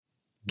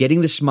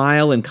Getting the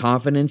smile and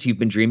confidence you've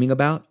been dreaming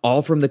about,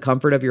 all from the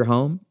comfort of your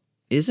home,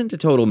 isn't a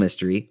total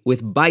mystery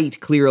with Byte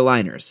clear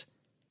aligners.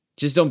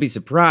 Just don't be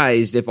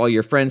surprised if all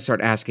your friends start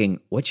asking,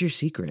 "What's your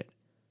secret?"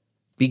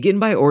 Begin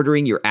by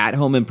ordering your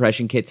at-home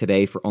impression kit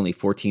today for only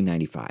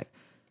 $14.95.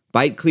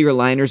 Byte clear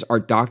aligners are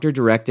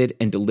doctor-directed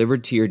and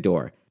delivered to your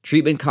door.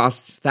 Treatment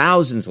costs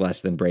thousands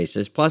less than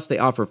braces, plus they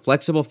offer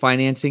flexible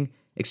financing,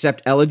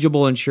 accept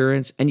eligible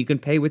insurance, and you can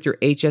pay with your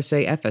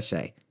HSA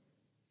FSA.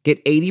 Get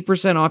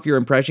 80% off your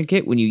impression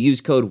kit when you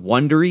use code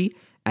WONDERY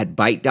at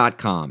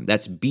Byte.com.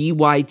 That's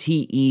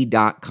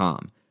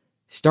BYTE.com.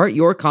 Start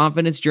your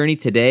confidence journey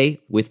today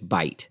with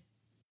Byte.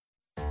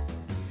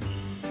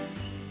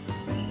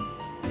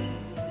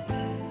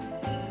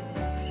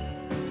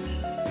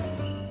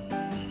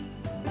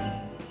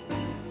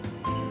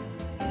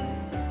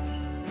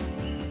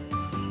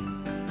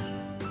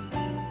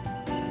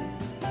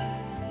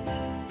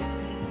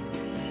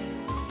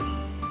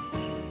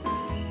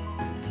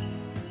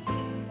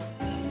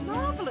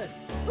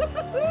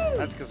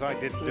 That's because I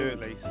didn't do it,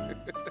 Lise.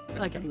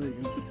 Okay.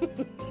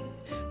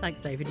 Thanks,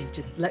 David. You've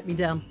just let me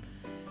down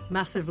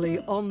massively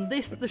on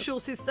this, the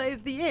shortest day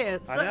of the year.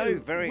 I know,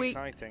 very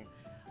exciting.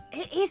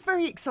 It is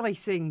very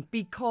exciting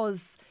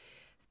because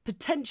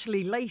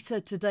potentially later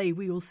today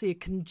we will see a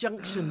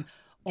conjunction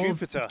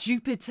of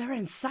Jupiter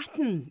and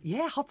Saturn.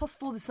 Yeah,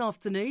 4:30 this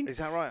afternoon. Is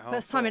that right?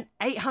 First time in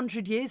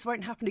 800 years.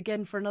 Won't happen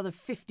again for another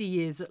 50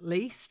 years at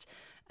least.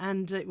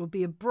 And it will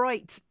be a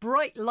bright,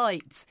 bright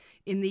light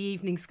in the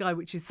evening sky,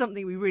 which is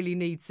something we really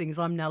need, seeing as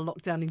I'm now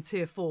locked down in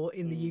Tier 4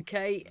 in the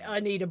UK. I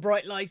need a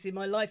bright light in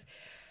my life.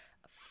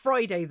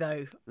 Friday,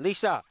 though.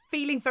 Lisa.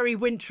 Feeling very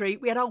wintry.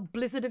 We had a whole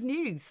blizzard of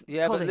news.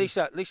 Yeah, Colin.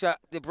 but Lisa,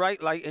 the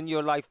bright light in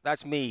your life,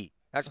 that's me.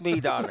 That's me,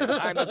 darling.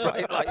 I'm the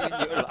bright light in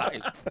your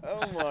life.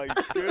 Oh, my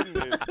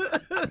goodness.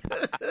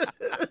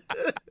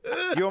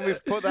 Do you want me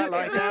to put that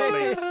light out,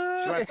 Lise?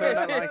 Shall I turn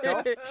that light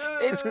off?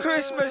 It's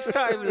Christmas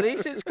time,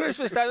 Lise. It's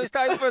Christmas time. It's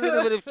time for a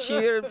little bit of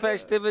cheer and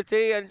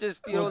festivity and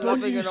just,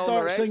 loving and all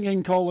the rest. Don't you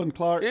start singing, Colin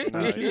Clark.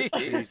 No,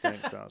 please don't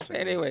start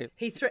singing. Anyway.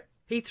 He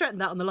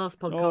threatened that on the last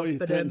podcast,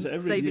 but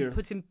David year.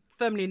 put him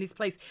firmly in his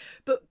place.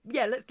 But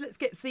yeah, let's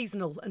get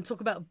seasonal and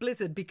talk about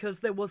Blizzard, because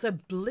there was a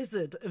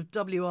blizzard of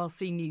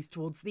WRC news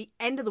towards the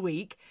end of the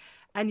week.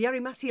 And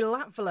Jari-Matti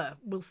Latvala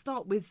will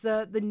start with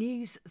the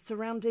news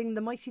surrounding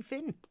the mighty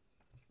Finn.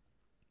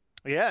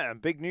 Yeah,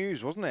 big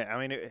news, wasn't it? I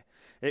mean,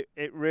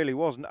 it really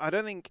wasn't. I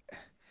don't think,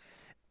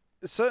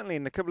 certainly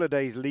in the couple of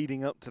days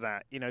leading up to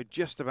that,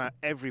 just about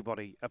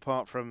everybody,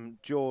 apart from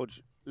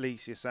George,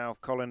 Lise,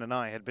 yourself, Colin and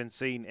I, had been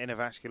seen in a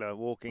vascular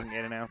walking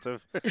in and out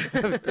of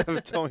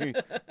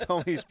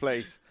Tommy's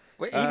place.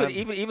 Well,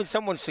 even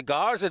someone's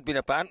cigars had been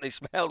apparently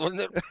smelled,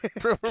 wasn't it?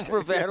 Carlo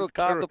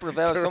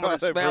Provera, someone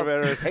had smelled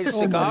his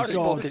cigar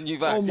smoke in New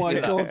Vascular. Oh my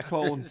God,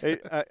 Colin.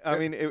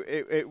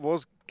 It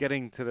was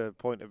getting to the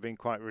point of being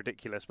quite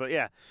ridiculous. But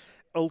yeah,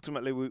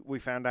 ultimately we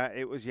found out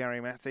it was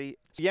Jari-Matti.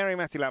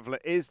 Jari-Matti Latvala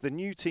is the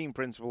new team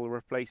principal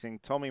replacing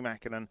Tommi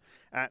Mäkinen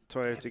at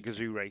Toyota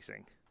Gazoo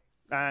Racing.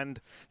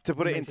 And to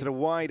put it into the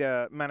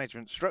wider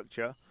management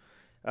structure,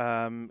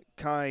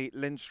 Kai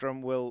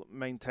Lindstrom will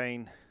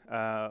maintain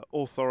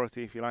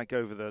authority, if you like,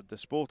 over the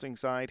sporting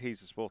side.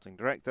 He's the sporting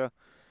director.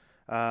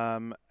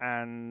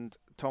 And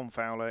Tom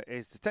Fowler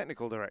is the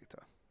technical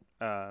director.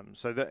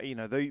 So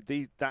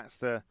that that's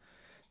the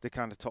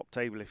kind of top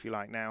table, if you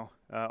like, now.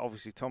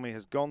 Obviously, Tommy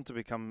has gone to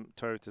become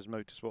Toyota's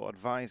motorsport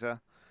advisor.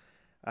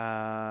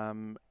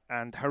 And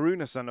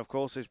Harunason, of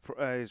course, is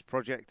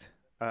project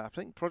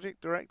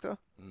director.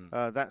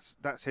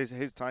 That's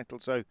his title.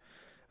 So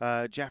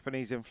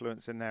Japanese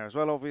influence in there as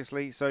well,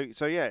 obviously. So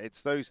yeah,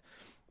 it's those,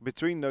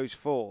 between those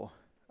four,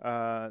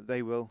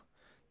 they will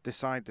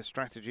decide the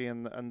strategy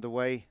and the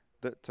way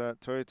that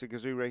Toyota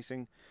Gazoo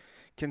Racing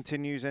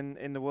continues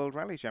in the World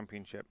Rally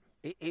Championship.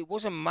 It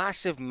was a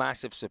massive,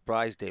 massive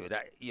surprise, David.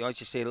 As you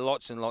say,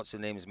 lots and lots of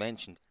names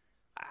mentioned.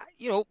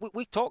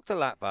 We talked to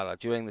Latvala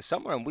during the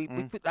summer, and we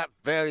put that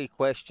very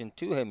question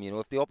to him.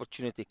 If the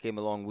opportunity came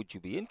along, would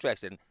you be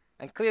interested?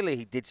 And clearly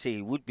he did say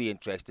he would be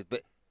interested,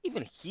 but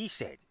even he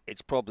said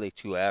it's probably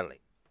too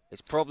early.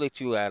 It's probably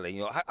too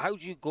early. How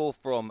do you go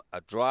from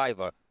a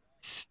driver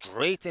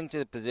straight into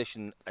the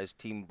position as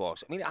team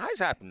boss? I mean, it has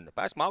happened in the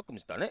past.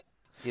 Malcolm's done it.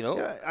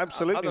 Yeah,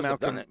 absolutely.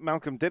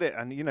 Malcolm did it,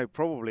 and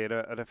probably at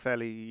a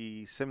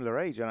fairly similar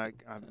age. And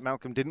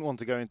Malcolm didn't want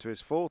to go into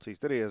his 40s,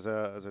 did he? As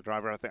a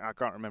driver, I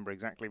can't remember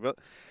exactly, but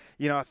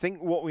I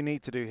think what we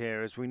need to do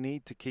here is we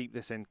need to keep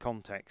this in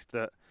context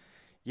that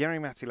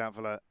Jari-Matti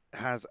Latvala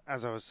has,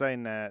 as I was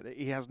saying there,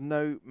 he has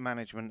no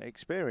management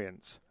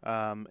experience.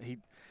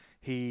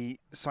 He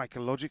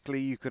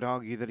psychologically, you could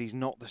argue that he's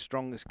not the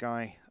strongest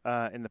guy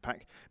in the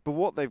pack. But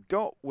what they've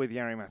got with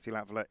Jari-Matti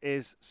Latvala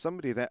is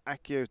somebody that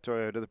Akio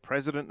Toyoda, the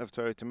president of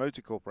Toyota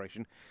Motor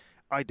Corporation,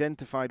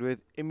 identified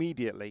with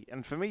immediately.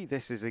 And for me,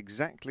 this is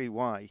exactly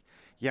why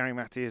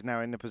Jari-Matti is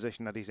now in the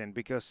position that he's in.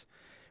 Because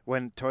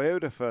when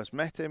Toyota first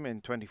met him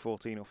in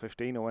 2014 or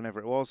 15 or whenever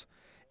it was,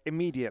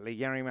 immediately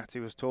Jari-Matti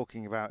was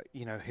talking about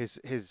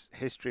his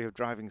history of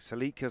driving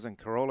Celicas and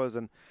Corollas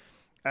and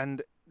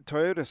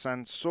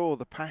Toyoda-san saw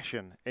the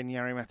passion in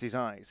Jari-Matti's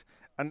eyes,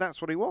 and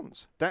that's what he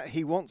wants. That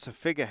he wants a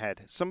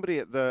figurehead, somebody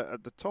at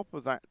the top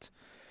of that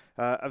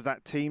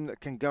team that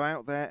can go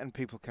out there and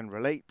people can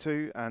relate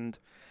to. And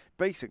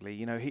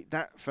basically,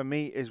 that for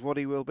me is what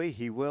he will be.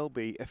 He will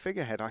be a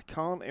figurehead. I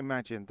can't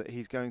imagine that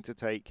he's going to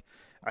take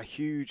a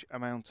huge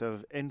amount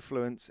of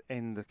influence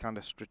in the kind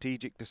of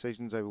strategic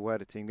decisions over where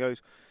the team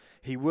goes.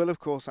 He will, of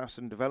course, have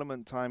some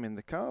development time in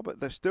the car, but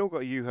they've still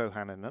got Juho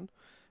Hänninen,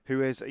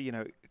 who is,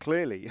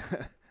 clearly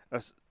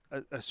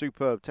a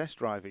superb test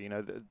driver.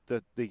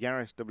 The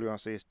Yaris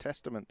WRC is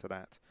testament to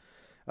that.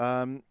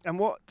 And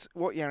what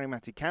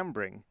Jari-Matti can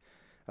bring,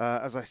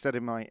 as I said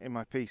in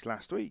my piece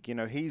last week,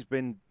 he's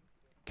been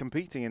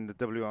competing in the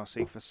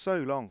WRC for so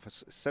long, for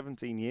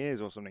 17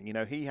 years or something.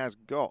 He has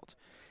got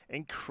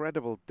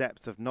incredible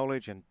depth of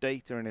knowledge and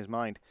data in his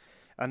mind.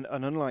 And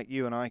unlike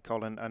you and I,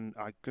 Colin, and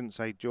I couldn't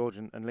say George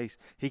and Lise,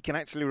 he can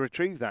actually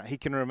retrieve that. He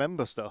can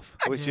remember stuff,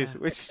 which is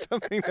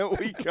something that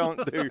we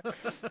can't do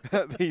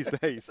these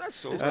days. That's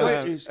so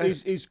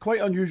he's quite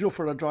unusual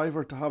for a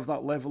driver to have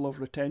that level of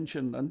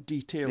retention and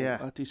detail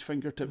at his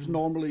fingertips.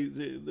 Normally,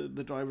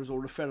 the drivers will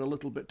refer a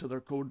little bit to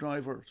their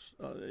co-drivers,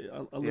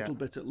 a little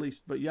bit at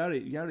least. But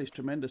Jari's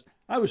tremendous.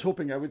 I was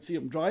hoping I would see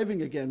him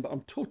driving again, but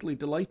I'm totally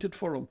delighted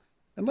for him.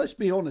 And let's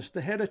be honest, the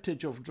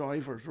heritage of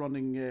drivers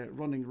running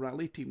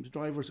rally teams,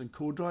 drivers and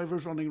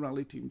co-drivers running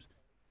rally teams,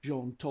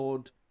 Jean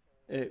Todt,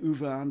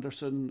 Uwe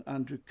Anderson,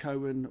 Andrew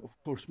Cowan, of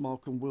course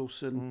Malcolm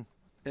Wilson.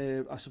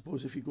 I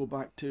suppose if you go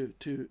back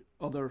to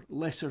other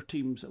lesser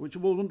teams, which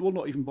we'll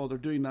not even bother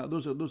doing that.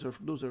 Those are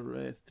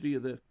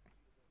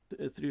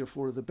three or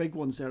four of the big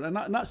ones there, and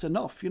that's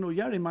enough.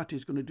 Jari-Matti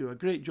is going to do a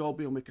great job.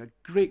 He'll make a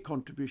great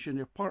contribution.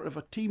 You're part of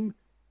a team.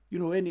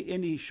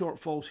 Any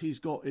shortfalls he's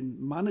got in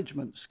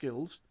management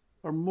skills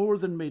are more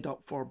than made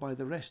up for by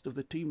the rest of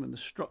the team and the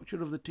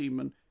structure of the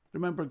team. And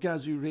remember,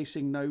 Gazoo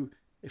Racing now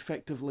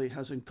effectively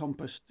has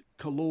encompassed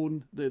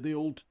Cologne, the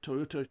old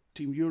Toyota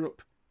Team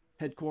Europe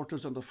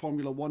headquarters, and the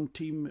Formula One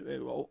team,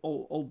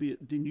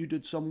 albeit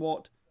denuded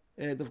somewhat.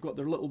 They've got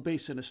their little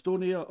base in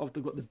Estonia.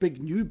 They've got the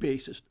big new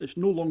base. It's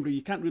no longer,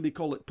 you can't really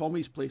call it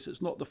Tommy's place.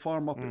 It's not the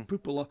farm up at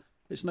Pupula.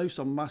 It's now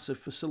some massive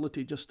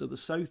facility just to the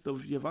south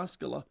of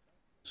Jyväskylä.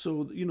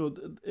 So,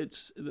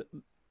 it's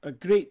a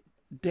great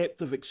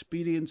depth of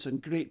experience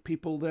and great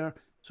people there.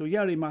 So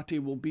Jari-Matti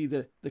will be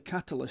the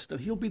catalyst, and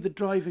he'll be the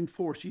driving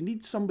force. You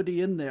need somebody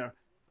in there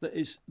that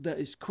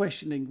is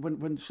questioning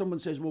when someone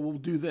says, well, we'll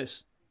do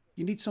this.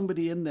 You need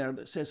somebody in there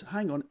that says,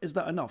 hang on, is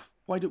that enough?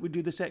 Why don't we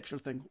do this extra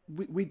thing?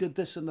 We did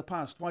this in the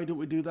past. Why don't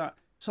we do that?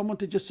 Someone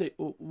to just say,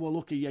 oh, well,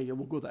 okay, yeah,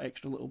 we'll go that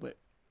extra little bit.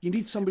 You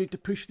need somebody to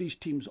push these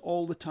teams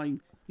all the time.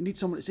 You need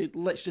someone to say,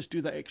 let's just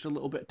do that extra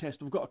little bit of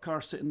test. We've got a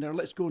car sitting there.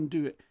 Let's go and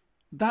do it.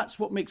 That's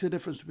what makes a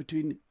difference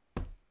between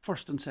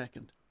first and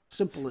second.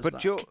 Simple as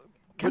that.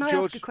 Can I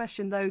ask a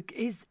question, though?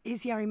 Is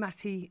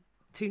Jari-Matti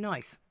too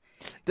nice?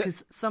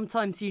 Because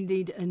sometimes you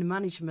need a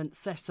management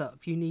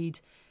setup.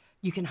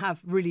 You can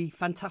have really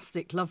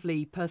fantastic,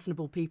 lovely,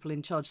 personable people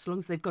in charge, so long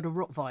as they've got a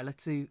Rottweiler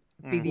to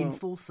be the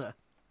enforcer.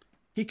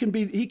 He can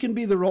be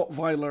the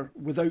Rottweiler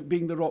without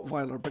being the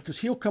Rottweiler, because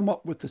he'll come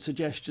up with the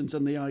suggestions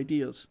and the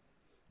ideas.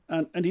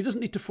 And he doesn't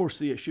need to force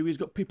the issue. He's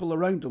got people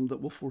around him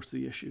that will force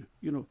the issue.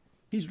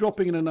 He's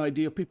dropping in an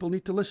idea. People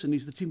need to listen.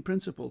 He's the team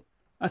principal.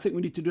 I think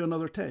we need to do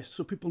another test.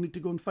 So people need to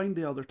go and find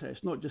the other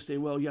test, not just say,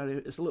 well, Jari,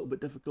 it's a little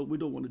bit difficult. We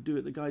don't want to do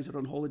it. The guys are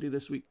on holiday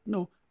this week.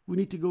 No, we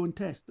need to go and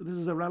test. This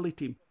is a rally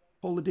team.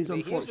 Holidays,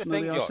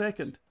 unfortunately, are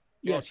second.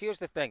 George, here's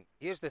the thing.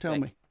 Tell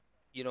me.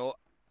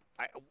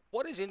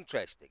 What is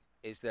interesting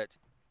is that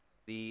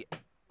the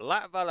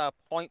Latvala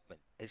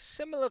appointment is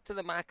similar to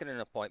the Mäkinen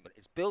appointment.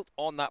 It's built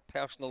on that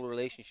personal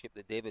relationship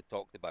that David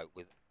talked about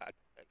with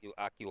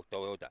Akio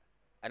Toyoda.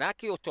 And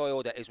Akio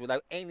Toyoda is,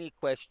 without any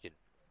question,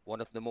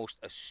 one of the most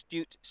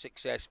astute,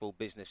 successful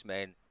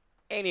businessmen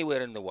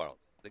anywhere in the world.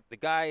 The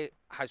guy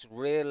has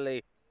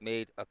rarely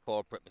made a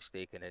corporate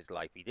mistake in his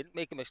life. He didn't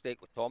make a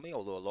mistake with Tommy,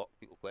 although a lot of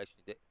people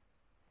questioned it.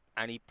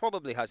 And he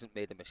probably hasn't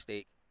made a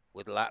mistake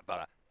with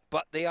Latvala.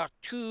 But they are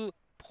two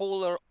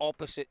polar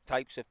opposite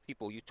types of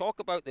people. You talk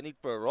about the need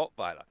for a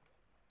Rottweiler.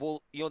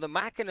 Well, the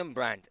Mäkinen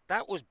brand,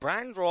 that was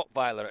brand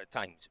Rottweiler at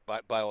times,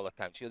 by all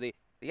accounts.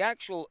 The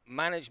actual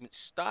management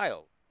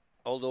style,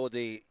 although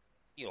they've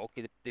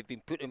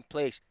been put in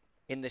place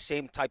in the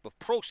same type of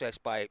process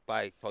by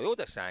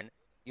Toyoda-san,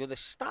 the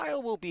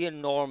style will be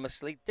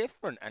enormously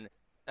different. And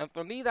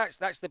for me, that's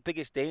the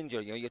biggest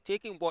danger. You're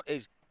taking what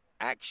is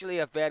actually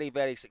a very,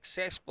 very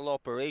successful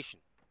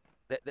operation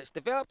that's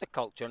developed a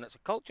culture, and it's a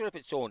culture of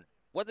its own.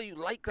 Whether you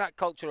like that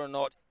culture or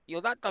not,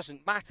 that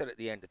doesn't matter at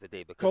the end of the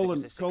day, because it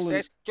was a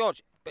success.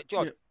 George,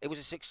 it was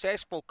a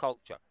successful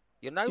culture.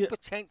 You're now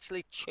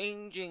potentially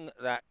changing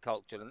that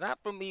culture, and that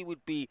for me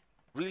would be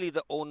really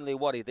the only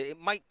worry, that it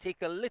might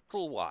take a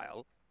little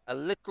while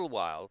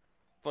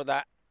for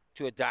that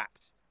to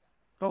adapt.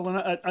 Colin,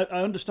 I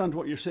understand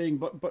what you're saying,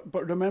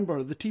 but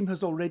remember, the team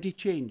has already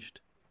changed.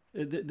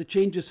 The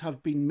changes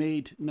have been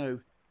made now.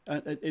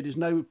 It is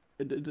now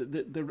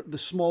the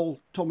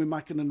small Tommy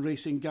Mäkinen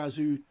Racing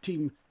Gazoo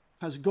team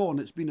has gone.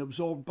 It's been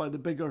absorbed by the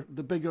bigger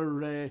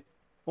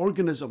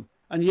organism.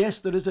 And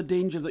yes, there is a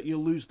danger that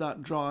you'll lose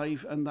that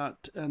drive and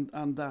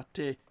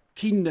that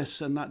keenness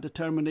and that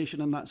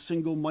determination and that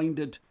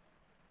single-minded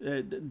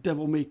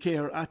devil may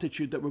care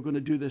attitude that we're going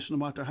to do this no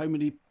matter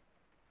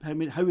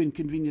how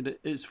inconvenient it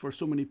is for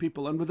so many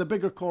people. And with a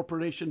bigger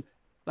corporation,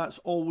 that's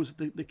always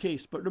the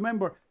case. But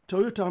remember,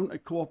 Toyota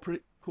haven't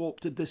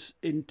co-opted this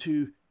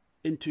into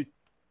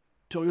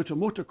Toyota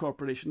Motor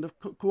Corporation.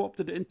 They've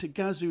co-opted it into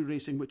Gazoo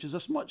Racing, which is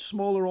a much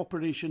smaller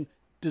operation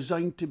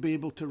designed to be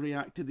able to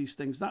react to these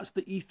things. That's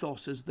the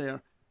ethos is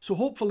there. So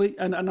hopefully,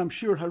 and I'm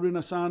sure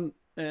Haruna-san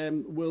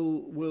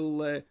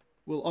will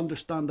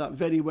understand that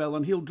very well,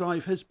 and he'll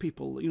drive his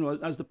people.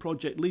 As the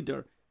project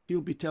leader,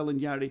 he'll be telling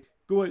Jari,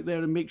 go out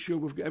there and make sure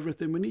we've got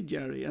everything we need,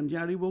 Jari. And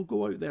Jari will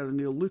go out there and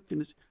he'll look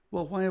and it's,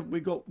 well, why haven't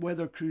we got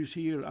weather crews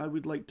here? I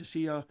would like to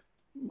see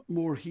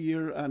more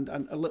here and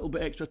a little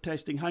bit extra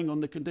testing. Hang on,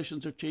 the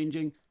conditions are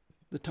changing.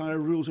 The tyre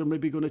rules are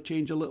maybe going to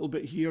change a little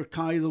bit here.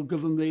 Kai will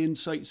give them the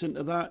insights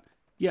into that.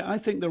 Yeah, I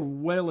think they're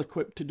well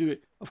equipped to do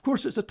it. Of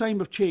course, it's a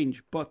time of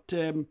change, but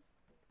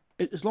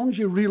as long as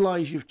you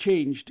realise you've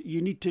changed,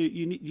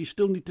 you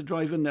still need to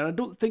drive in there. I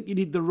don't think you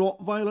need the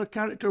Rottweiler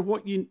character.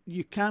 What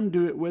you can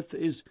do it with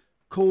is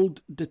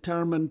cold,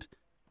 determined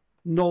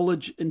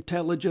knowledge,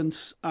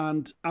 intelligence,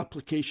 and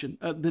application.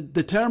 The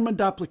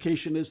determined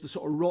application is the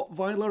sort of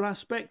Rottweiler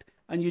aspect,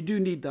 and you do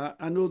need that.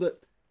 I know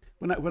that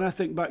when I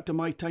think back to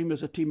my time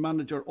as a team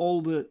manager,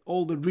 all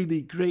the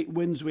really great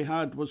wins we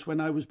had was when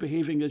I was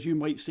behaving, as you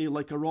might say,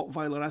 like a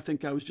Rottweiler. I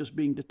think I was just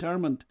being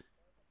determined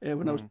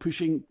when I was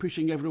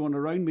pushing everyone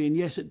around me. And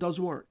yes, it does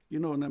work,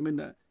 And I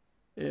mean,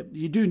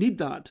 you do need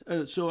that.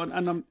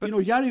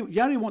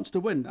 Jari wants to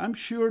win. I'm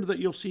sure that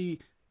you'll see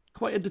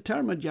quite a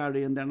determined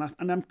Jari in there,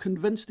 and I'm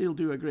convinced he'll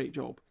do a great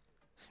job.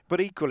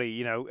 But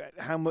equally,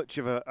 how much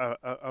of a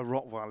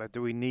Rottweiler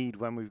do we need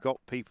when we've got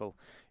people,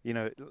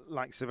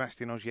 like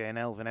Sebastian Ogier and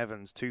Elvin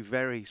Evans, two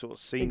very sort of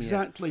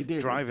senior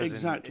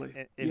drivers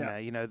in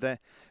there.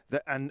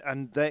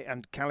 And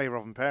Kalle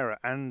Rovanperä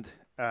and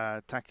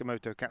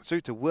Takamoto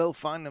Katsuta will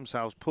find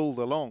themselves pulled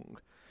along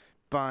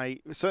by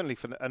certainly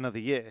for another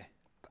year.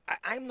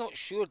 I'm not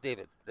sure,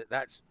 David,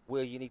 that's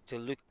where you need to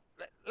look.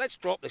 Let's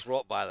drop this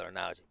Rottweiler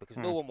analogy because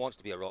no one wants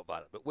to be a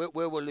Rottweiler. But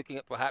where we're looking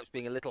at perhaps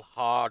being a little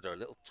harder, a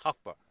little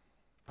tougher,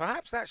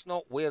 perhaps that's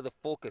not where the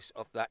focus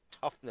of that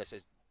toughness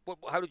is.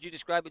 How did you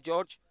describe it,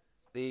 George?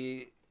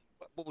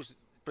 What was the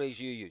phrase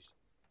you used?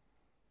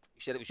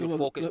 You said it was your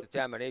focused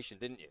determination,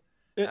 didn't you?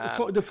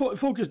 The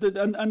focus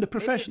and the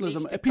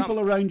professionalism, people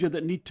around you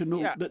that need to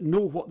know that know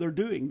what they're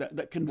doing,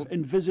 that can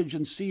envisage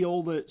and see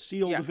all the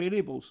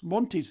variables.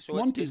 Monty's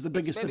the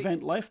biggest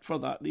event left for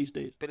that these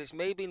days. But it's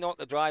maybe not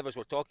the drivers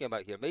we're talking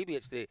about here. Maybe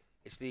it is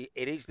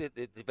the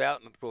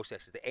development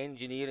processes, the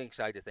engineering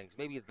side of things.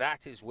 Maybe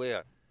that is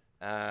where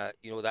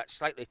that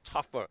slightly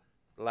tougher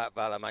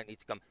Latvala might need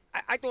to come.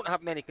 I don't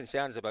have many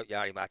concerns about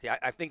Jari-Matti.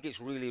 I think it's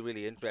really,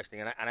 really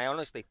interesting, and I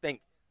honestly think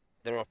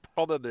there are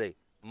probably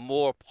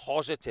more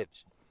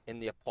positives in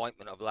the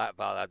appointment of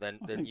Latvala than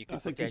you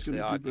could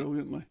potentially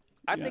argue.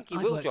 I think he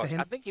will, Josh.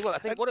 I think he will. I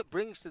think what it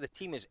brings to the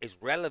team is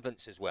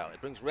relevance as well. It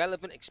brings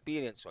relevant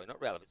experience. Sorry,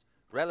 not relevance.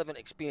 Relevant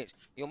experience.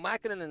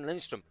 Mäkinen and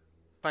Lindstrom,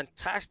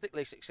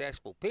 fantastically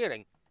successful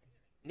pairing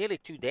nearly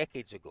 2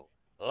 decades ago.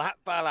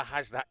 Latvala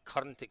has that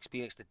current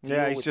experience to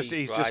deal with these drivers.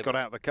 He's just got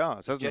out of the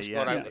cars, hasn't he? Just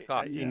got out of the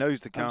car. He knows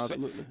the cars.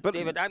 Absolutely. But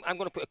David, I'm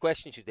going to put a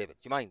question to you, David.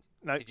 Do you mind?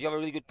 No. Did you have a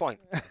really good point?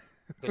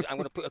 Because I'm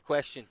going to put a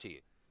question to you.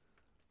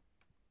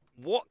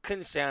 What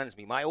concerns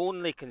me, my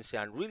only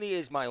concern, really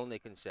is my only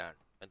concern,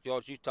 and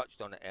George, you touched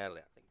on it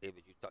earlier, I think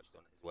David, you touched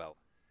on it as well.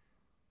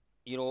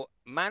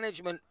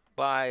 Management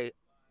by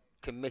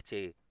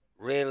committee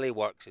rarely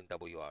works in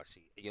WRC.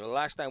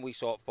 Last time we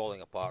saw it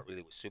falling apart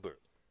really was Subaru,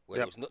 where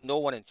there was no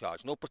one in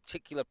charge, no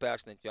particular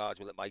person in charge.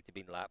 Well, it might have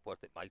been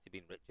Lapworth, it might have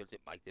been Richards,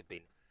 it might have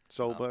been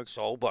Solberg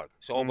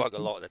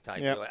a lot of the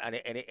time, and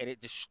it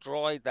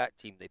destroyed that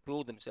team. They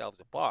pulled themselves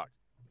apart.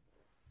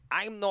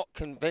 I'm not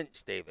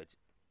convinced, David,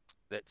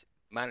 that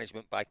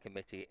management by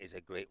committee is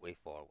a great way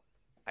forward.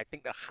 I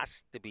think there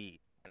has to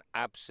be an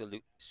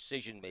absolute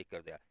decision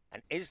maker there.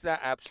 And is that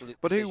absolute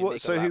decision maker?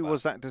 So who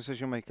was that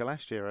decision maker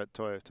last year at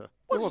Toyota?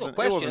 Well, it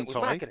wasn't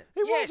Mäkinen.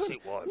 Yes,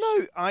 it was.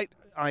 No, I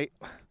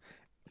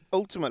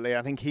ultimately,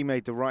 I think he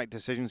made the right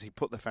decisions. He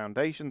put the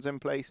foundations in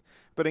place.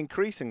 But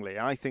increasingly,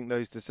 I think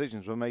those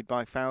decisions were made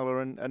by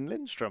Fowler and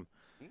Lindstrom.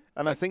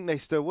 And I think they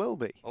still will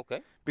be.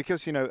 Okay.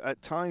 Because,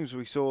 at times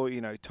we saw,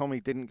 Tommy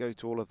didn't go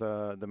to all of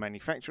the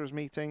manufacturers'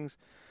 meetings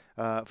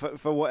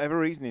for whatever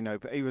reason,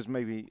 but he was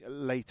maybe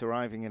late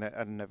arriving at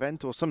an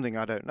event or something,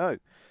 I don't know.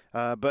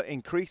 But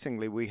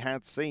increasingly we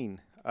had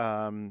seen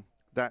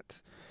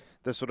that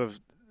the sort of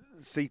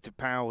seat of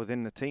power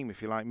within the team,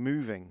 if you like,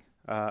 moving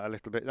a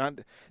little bit.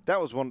 And that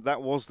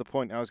was the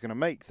point I was going to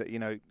make,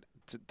 that,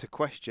 to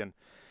question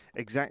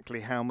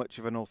exactly how much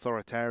of an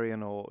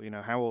authoritarian or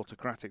how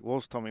autocratic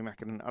was Tommi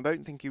Mäkinen. I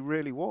don't think he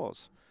really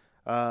was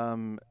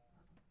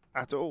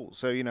at all.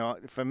 So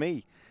for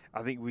me,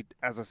 I think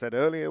as I said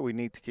earlier, we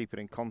need to keep it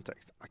in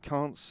context. I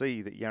can't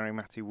see that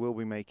Jari-Matti will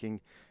be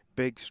making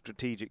big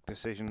strategic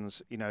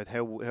decisions. You know,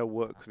 he'll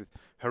work with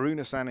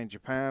Haruna-san in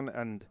Japan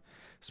and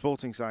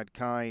sporting side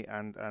Kai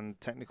and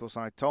technical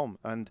side Tom,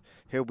 and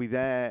he'll be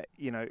there,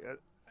 you know,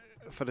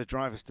 for the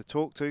drivers to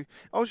talk to.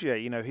 Ogier,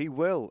 you know, he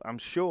will. I'm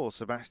sure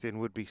Sebastian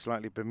would be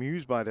slightly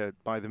bemused by the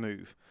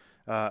move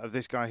of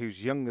this guy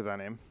who's younger than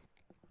him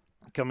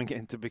coming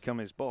in to become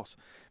his boss.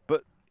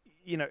 But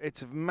you know,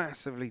 it's a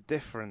massively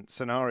different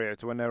scenario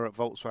to when they were at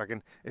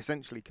Volkswagen,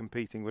 essentially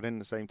competing within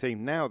the same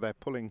team. Now they're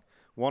pulling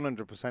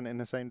 100% in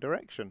the same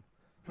direction.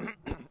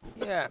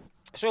 Yeah.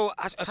 So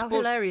I How suppose...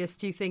 hilarious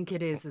do you think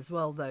it is as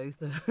well, though,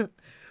 that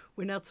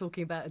we're now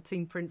talking about a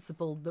team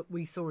principal that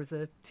we saw as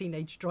a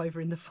teenage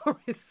driver in the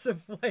forests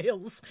of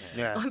Wales.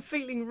 Yeah. I'm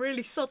feeling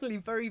really suddenly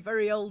very,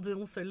 very old, and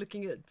also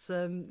looking at,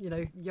 you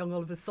know, young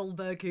Oliver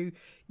Solberg, who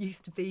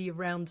used to be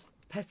around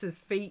Petter's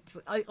feet.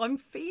 I'm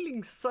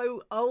feeling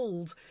so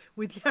old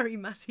with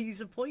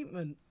Jari-Matti's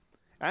appointment.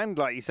 And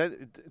like you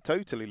said,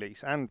 totally,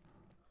 Lise, and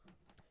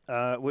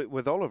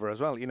with Oliver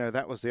as well. You know,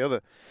 that was the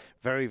other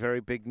very,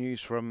 very big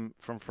news from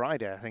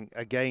Friday. I think,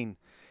 again,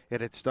 it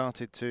had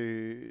started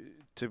to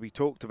be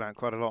talked about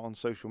quite a lot on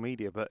social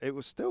media, but it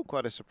was still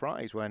quite a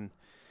surprise when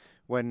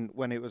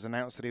it was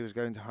announced that he was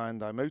going to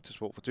Hyundai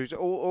Motorsport for 2 years.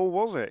 Or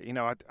was it? You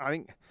know, I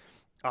think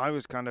I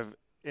was kind of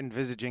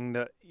envisaging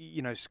that,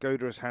 you know,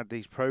 Skoda has had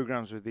these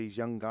programs with these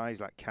young guys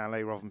like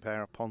Kalle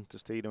Rovanperä,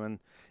 Pontus Tiedemann,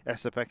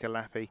 Esa-Pekka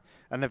Lappi,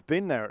 and they've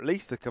been there at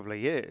least a couple of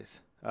years.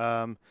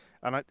 And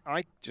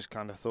I just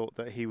kind of thought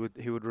that he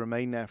would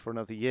remain there for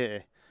another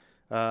year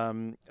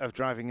of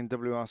driving in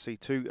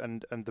WRC2,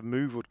 and the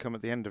move would come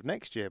at the end of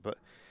next year, but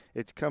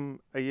it's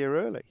come a year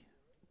early.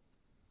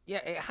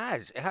 Yeah, it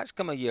has. It has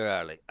come a year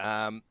early.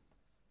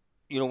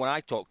 You know, when I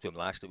talked to him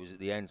last, it was at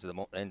the end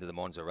of the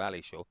Monza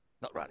Rally show.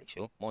 Not Rally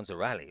show, Monza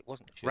Rally. It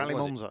wasn't a show. Rally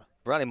Monza.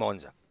 Rally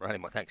Monza.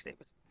 Thanks,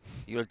 David.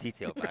 You're a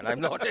detail man.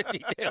 I'm not a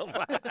detail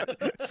man.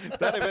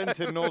 That event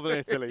in northern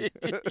Italy,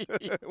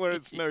 where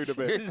it snowed a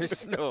bit. In the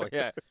snow,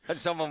 yeah. And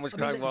someone was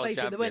crowned world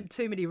champion. There weren't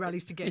too many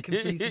rallies to get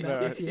confused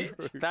about this year.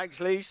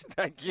 Thanks, Lise.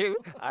 Thank you.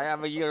 I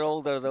am a year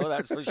older, though,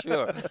 that's for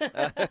sure.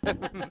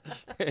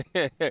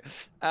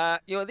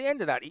 You know, at the end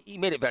of that, he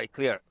made it very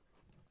clear,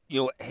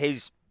 you know,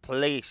 his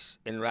place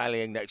in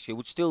rallying next year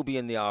would still be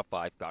in the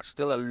R5 car,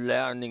 still a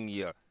learning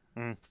year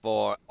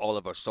for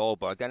Oliver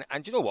Solberg.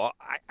 And you know what?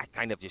 I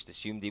kind of just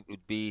assumed it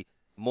would be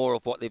more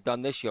of what they've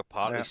done this year,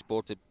 partly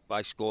supported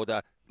by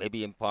Skoda,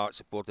 maybe in part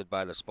supported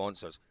by their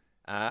sponsors.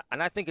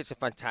 And I think it's a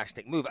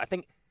fantastic move. I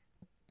think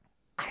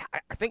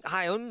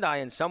Hyundai,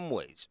 in some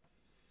ways,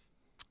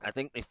 I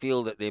think they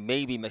feel that they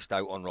maybe missed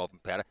out on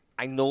Rovanperä.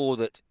 I know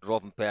that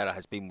Rovanperä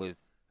has been with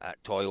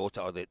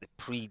Toyota, or the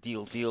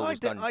pre-deal was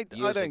done years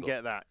ago. I don't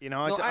get that. You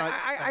know, no,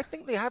 I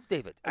think they have,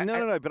 David.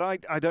 No, but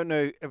I don't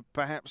know.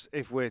 Perhaps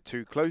if we're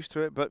too close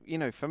to it, but you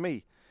know, for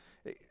me,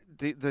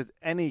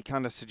 any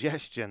kind of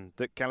suggestion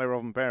that Kalle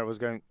Rovanperä was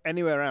going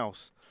anywhere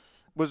else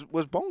was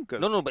bonkers.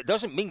 No, but it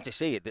doesn't mean to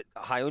say that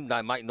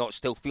Hyundai might not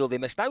still feel they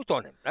missed out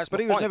on him. That's but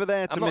my he was point. never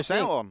there to miss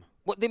out on.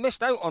 Well, they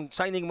missed out on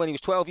signing him when he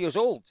was 12 years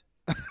old.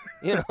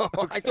 You know,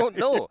 okay. I don't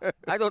know.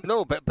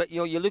 But you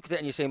know, you look at it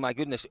and you say, my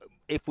goodness,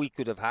 if we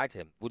could have had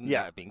him, wouldn't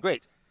that have been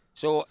great?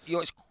 So, you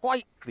know, it's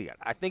quite clear.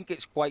 I think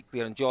it's quite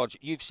clear. And George,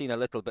 you've seen a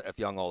little bit of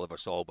young Oliver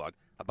Solberg.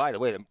 By the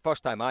way, the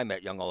first time I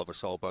met young Oliver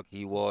Solberg,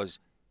 he was,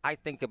 I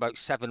think, about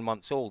 8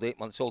 months old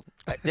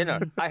at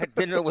dinner. I had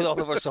dinner with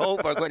Oliver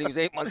Solberg when he was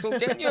 8 months old.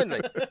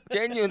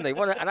 Genuinely.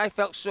 And I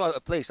felt so out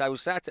of place. I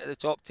was sat at the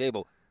top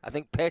table. I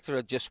think Petter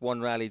had just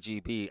won Rally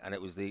GP, and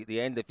it was the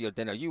end of your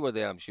dinner. You were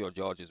there, I'm sure,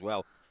 George, as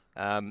well.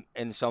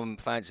 In some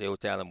fancy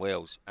hotel in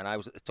Wales, and I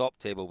was at the top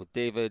table with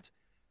David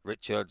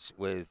Richards,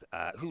 with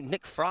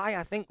Nick Fry,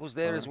 I think, was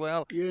there as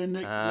well. Yeah,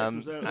 Nick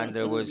was there. And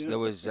there was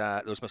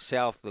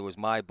myself, there was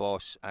my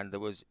boss, and there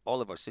was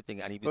Oliver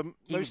sitting, and he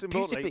was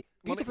beautifully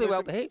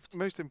well behaved.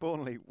 Most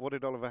importantly, what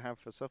did Oliver have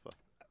for supper?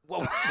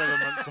 Well, 7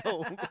 months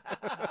old.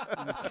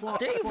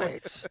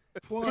 David,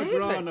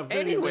 and a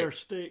very rare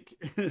steak.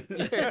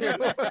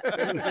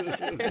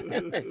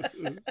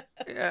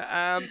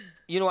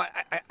 You know,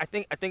 I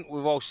think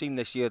we've all seen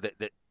this year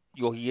that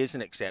you know, he is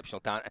an exceptional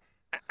talent,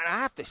 and I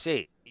have to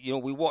say, you know,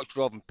 we watched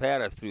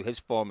Rovanperä through his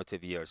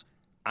formative years,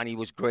 and he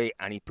was great,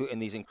 and he put in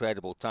these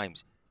incredible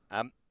times.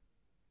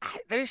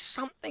 There is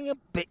something a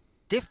bit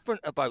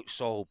different about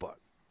Solberg,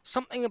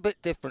 something a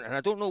bit different, and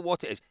I don't know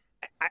what it is.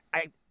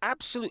 I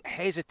absolutely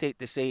hesitate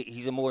to say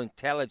he's a more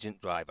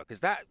intelligent driver, because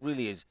that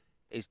really is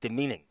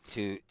demeaning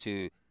to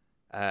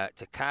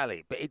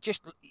Kalle. But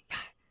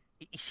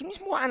he seems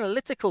more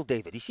analytical,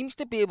 David. He seems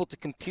to be able to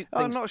compute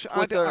things. I'm not sure.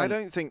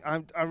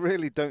 I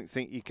really don't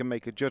think you can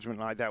make a judgment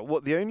like that.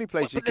 The only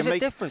place you can make...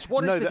 There's a difference.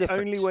 What is the difference? The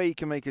only way you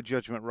can make a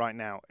judgment right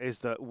now is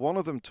that one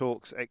of them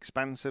talks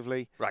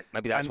expansively. Right,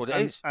 maybe that's what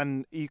it is.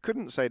 And you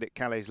couldn't say that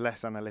Calle's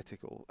less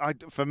analytical,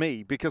 for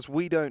me, because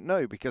we don't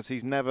know, because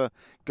he's never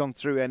gone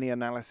through any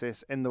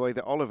analysis in the way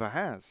that Oliver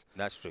has.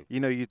 That's true.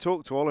 You know, you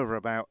talk to Oliver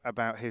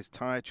about his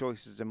tyre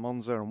choices in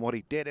Monza and what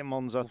he did in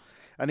Monza,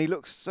 and he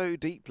looks so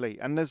deeply.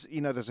 And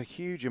there's a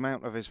huge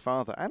amount of his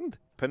father and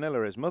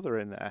Pernilla, his mother,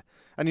 in there,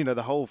 and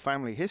the whole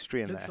family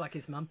history in there. Looks like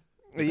his mum.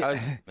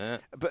 Yeah.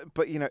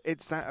 But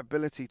it's that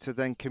ability to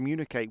then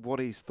communicate what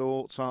his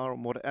thoughts are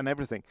and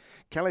everything.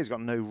 Kelly's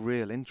got no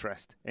real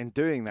interest in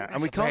doing that,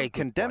 and we can't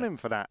condemn him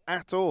for that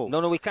at all.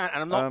 No, we can't.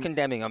 And I'm not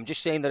condemning. I'm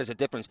just saying there is a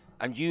difference,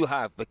 and you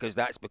have because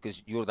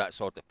you're that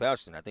sort of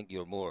person. I think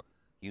you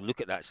look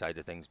at that side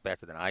of things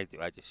better than I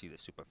do. I just see the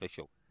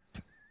superficial.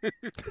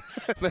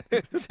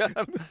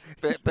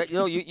 but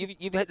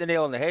you've hit the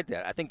nail on the head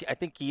there. I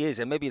think he is,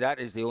 and maybe that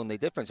is the only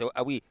difference.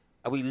 Are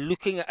we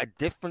looking at a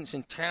difference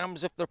in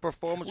terms of their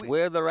performance,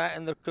 where they're at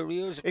in their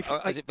careers,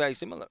 or is it very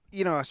similar?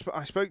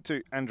 I spoke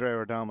to Andrea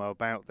Adamo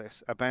about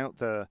this, about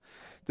the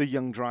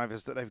young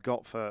drivers that they've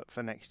got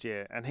for next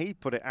year, and he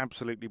put it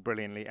absolutely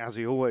brilliantly, as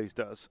he always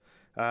does.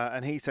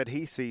 And he said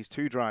he sees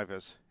two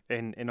drivers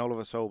in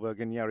Oliver Solberg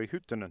and Jari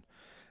Huttunen.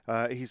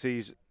 He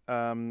sees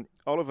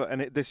Oliver,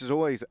 and this is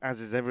always, as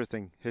is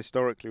everything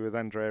historically with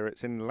Andrea,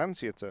 it's in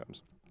Lancia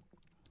terms.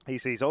 He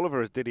sees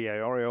Oliver as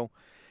Didier Auriol,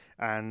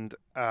 and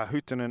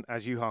Huttunen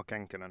as Juha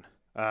Kankkunen.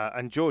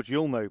 And George,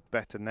 you'll know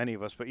better than any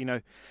of us, but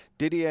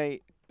Didier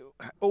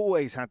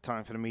always had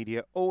time for the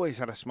media, always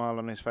had a smile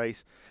on his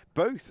face.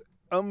 Both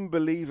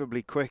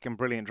unbelievably quick and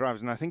brilliant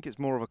drivers, and I think it's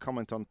more of a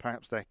comment on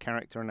perhaps their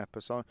character and their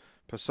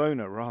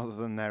persona rather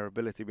than their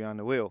ability behind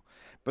the wheel.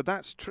 But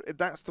that's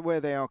the way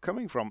they are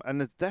coming from, and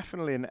there's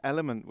definitely an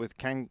element with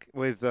Kalle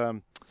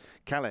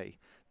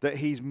that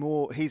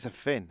he's a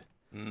Finn.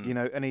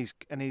 And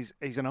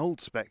he's an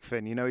old spec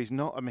Finn. He's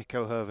not a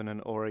Mikko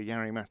Hirvonen or a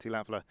Jari-Matti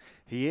Latvala.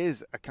 He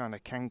is a kind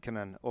of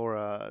Kankkunen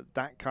or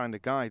that kind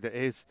of guy that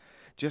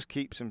just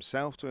keeps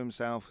himself to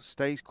himself,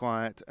 stays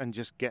quiet, and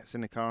just gets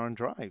in the car and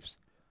drives.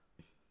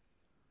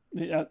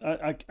 Yeah,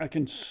 I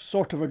can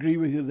sort of agree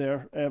with you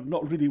there. I've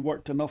not really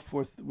worked enough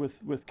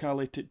with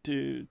Kalle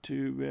to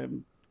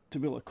be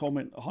able to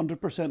comment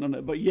 100% on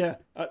it. But yeah,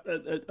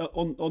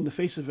 on the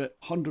face of it,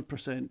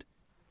 100%.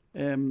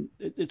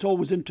 It's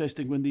always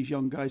interesting when these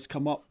young guys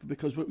come up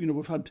because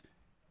we've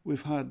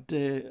had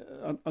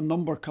a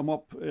number come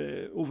up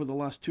over the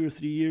last 2 or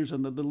 3 years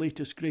and the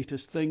latest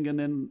greatest thing, and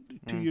then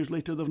 2 years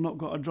later they've not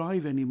got a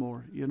drive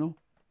anymore,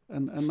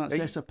 and that's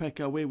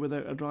Esa-Pekka away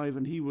without a drive,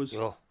 and she was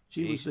the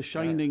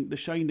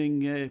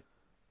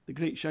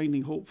great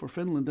shining hope for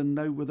Finland, and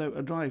now without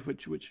a drive,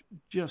 which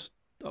just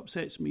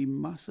upsets me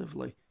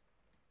massively.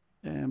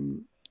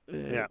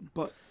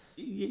 But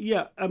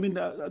yeah, I mean.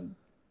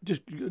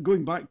 Just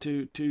going back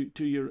to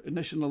your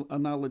initial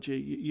analogy,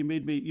 you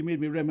made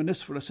me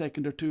reminisce for a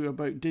second or two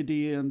about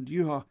Didier and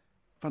Juha.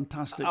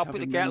 Fantastic. I'll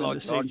put the kettle on,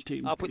 George.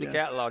 I'll put the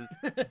kettle on.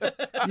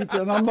 You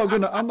can. I'm not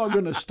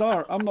gonna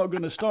start.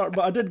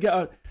 But I did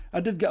get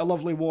a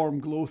lovely warm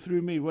glow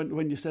through me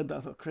when you said that.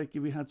 I thought, crikey,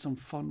 we had some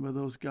fun with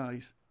those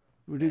guys.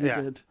 We really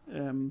did.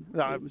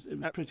 It was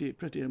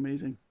pretty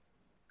amazing.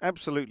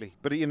 Absolutely.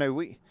 But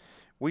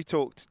we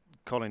talked.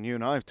 Colin, you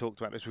and I have talked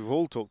about this. We've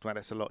all talked about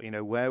this a lot.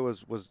 Where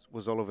was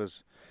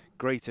Oliver's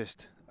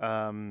greatest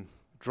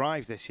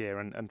drive this year?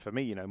 And for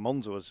me,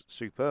 Monza was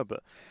superb.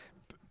 But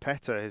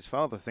Petter, his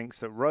father, thinks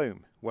that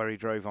Rome, where he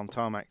drove on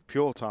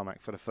pure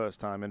tarmac for the first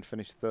time and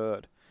finished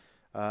third,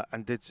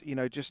 and did,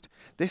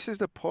 this is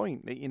the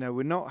point that,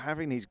 we're not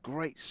having these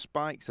great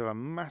spikes of a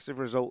massive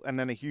result and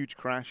then a huge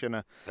crash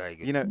and very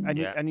good.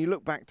 And you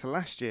look back to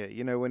last year,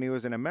 when he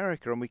was in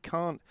America, and we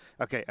can't,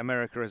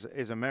 America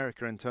is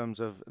America in terms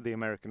of the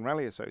American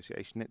Rally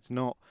Association. It's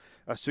not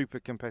a super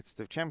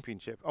competitive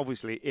championship.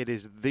 Obviously, it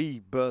is the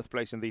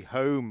birthplace and the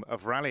home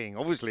of rallying,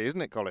 obviously,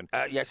 isn't it, Colin?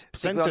 Yes,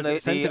 centered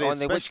on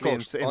the which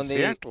coast? In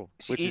Seattle.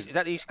 Is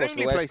that the East Coast or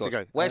the West place to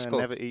go. West Coast.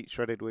 Never eat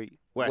shredded wheat.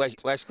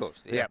 West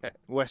Coast. Yeah,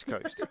 West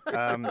Coast. Dear.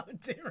 Run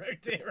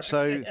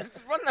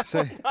that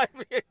one by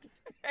me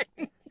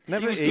again.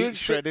 Never eat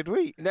shredded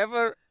wheat.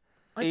 Never.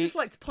 I'd just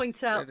like to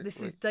point out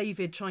this is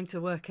David trying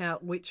to work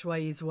out which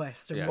way is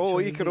west. And Or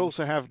which you way could is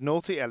also east. have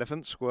naughty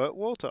elephant squirt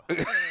water. You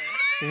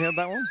heard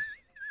that one?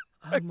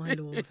 Oh my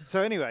lord!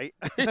 So anyway,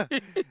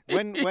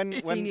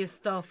 when Senior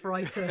staff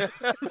writer,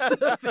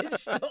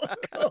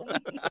 Dervish.com.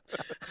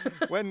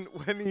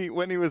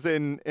 when he was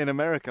in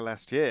America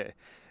last year,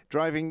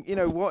 driving,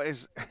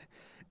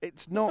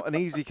 it's not an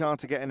easy car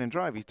to get in and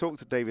drive. He talked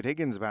to David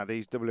Higgins about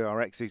these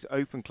WRX, these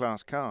open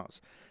class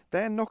cars.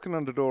 They're knocking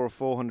on the door of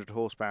 400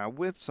 horsepower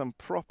with some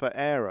proper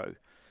aero,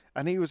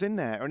 and he was in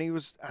there, and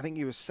I think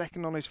he was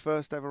second on his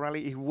first ever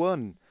rally. He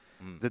won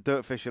the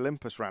Dirtfish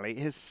Olympus rally,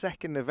 his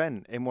second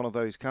event in one of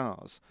those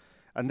cars,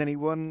 and then he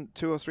won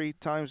 2 or 3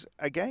 times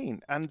again.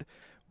 And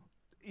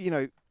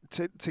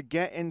to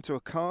get into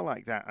a car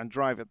like that and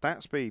drive at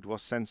that speed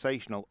was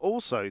sensational.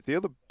 Also, the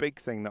other big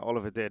thing that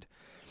Oliver did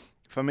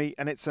for me,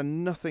 and it's a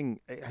nothing,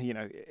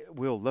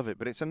 we all love it,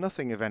 but it's a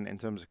nothing event in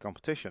terms of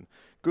competition.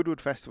 Goodwood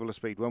Festival of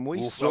Speed, when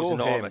we saw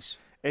him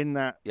in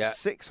that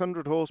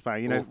 600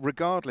 horsepower,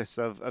 regardless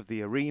of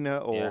the arena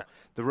or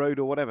the road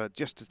or whatever,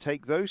 just to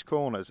take those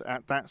corners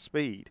at that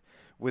speed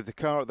with the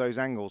car at those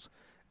angles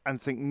and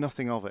think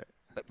nothing of it.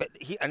 But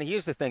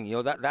here's the thing,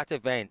 that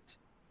event,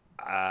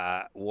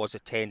 was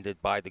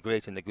attended by the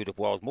great and the good of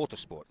world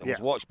motorsport and was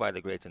watched by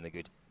the great and the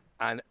good.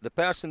 And the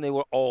person they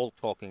were all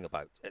talking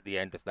about at the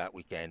end of that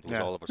weekend was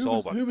Oliver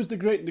Solberg. Who was the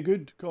great and the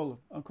good, Colin?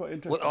 I'm quite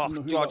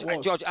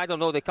interested. George, I don't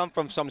know. They come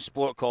from some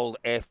sport called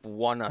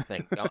F1, I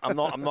think. I'm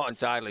not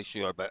entirely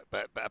sure, but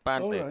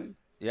apparently, right.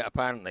 Yeah,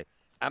 apparently.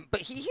 But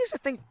here's the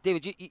thing,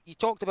 David. You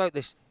talked about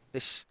this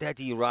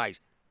steady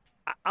rise.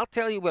 I'll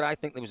tell you where I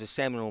think there was a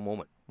seminal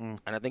moment, and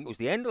I think it was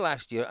the end of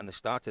last year and the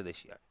start of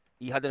this year.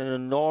 He had an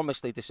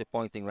enormously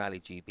disappointing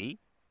Rally GB.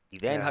 He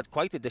then had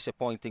quite a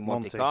disappointing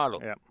Monte Carlo,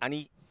 and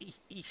he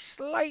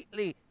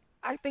slightly,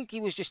 I think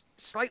he was just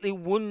slightly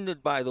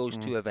wounded by those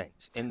two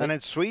events. And then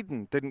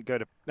Sweden didn't go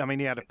to. I mean,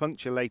 he had a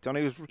puncture late on.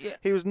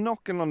 He was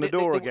knocking on the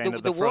door again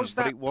at the front,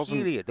 but it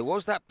wasn't. There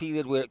was that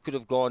period where it could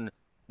have gone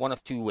one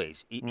of two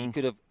ways. He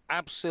could have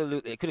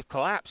it could have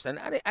collapsed, and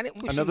it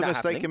was another mistake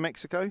happening. In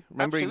Mexico.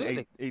 Remember,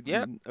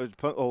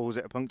 or was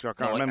it a puncture? I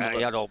can't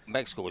remember.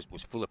 Mexico was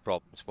full of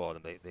problems for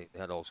them. They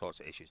had all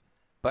sorts of issues.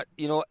 But,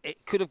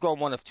 it could have gone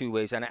one of two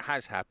ways, and it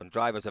has happened.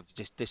 Drivers have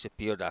just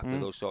disappeared after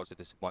those sorts of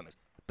disappointments.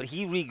 But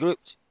he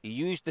regrouped. He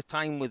used the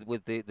time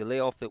with the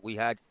layoff that we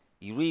had.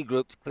 He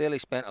regrouped, clearly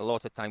spent a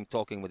lot of time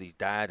talking with his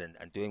dad and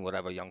doing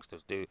whatever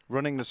youngsters do.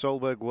 Running the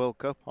Solberg World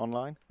Cup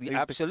online?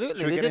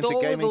 Absolutely. They did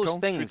all of those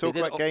things. Should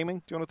we talk about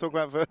gaming? Do you want to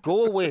talk about...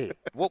 Go away.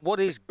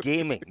 What is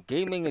gaming?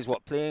 Gaming is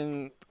what?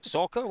 Playing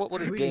soccer?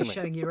 What is really gaming?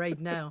 Showing your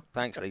age now.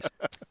 Thanks, Lisa.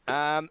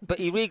 But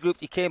he regrouped,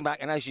 he came back,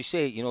 and as you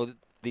say,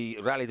 the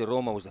Rally di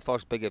Roma was the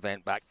first big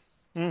event back.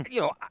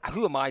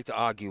 Who am I to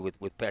argue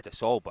with Peter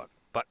Solberg?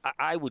 But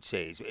I would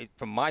say,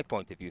 from my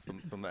point of view,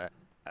 from a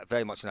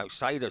very much an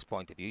outsider's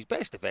point of view, his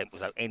best event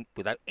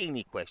without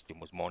any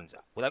question was Monza.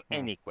 Without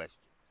any question.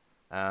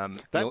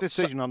 That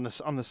decision on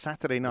the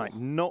Saturday night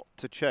not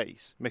to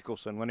chase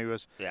Mickelson when he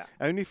was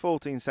only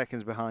 14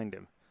 seconds behind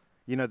him.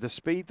 The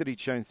speed that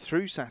he'd shown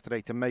through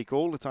Saturday to make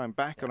all the time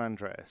back on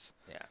Andreas.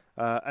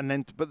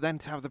 But then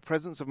to have the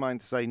presence of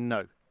mind to say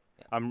no.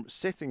 I'm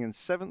sitting in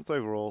 7th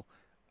overall.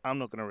 I'm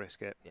not going to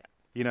risk it.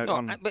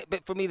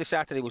 But for me, the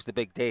Saturday was the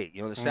big day.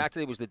 The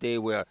Saturday was the day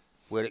where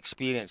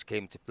experience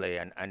came to play,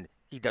 and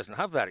he doesn't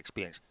have that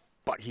experience.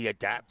 But he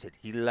adapted.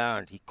 He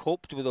learned. He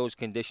coped with those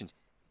conditions.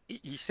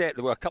 He said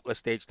there were a couple of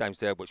stage times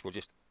there which were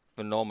just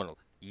phenomenal.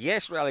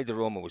 Yes, Rally di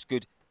Roma was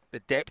good.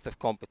 The depth of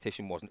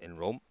competition wasn't in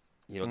Rome.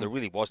 There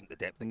really wasn't the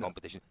depth of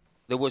competition.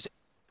 There was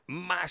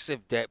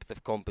massive depth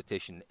of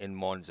competition in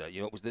Monza.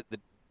 It was the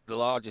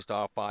largest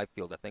R5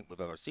 field I think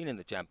we've ever seen in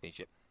the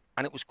championship,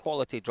 and it was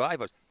quality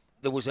drivers.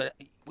 There was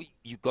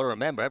you've got to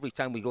remember, every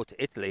time we go to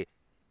Italy,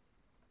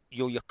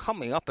 you're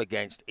coming up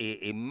against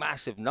a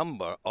massive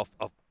number of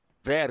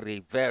very,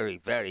 very,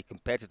 very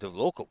competitive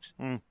locals,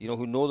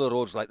 who know the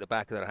roads like the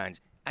back of their hands,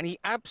 and he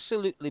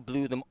absolutely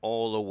blew them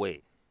all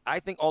away. I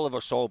think Oliver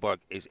Solberg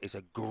is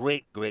a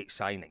great, great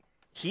signing.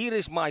 Here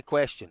is my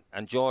question,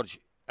 and George,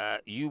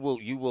 you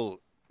will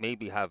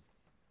maybe have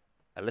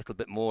a little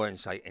bit more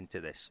insight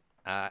into this.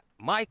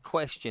 My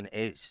question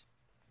is,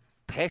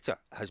 Petter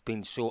has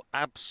been so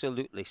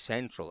absolutely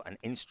central and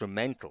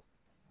instrumental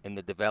in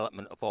the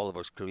development of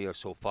Oliver's career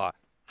so far.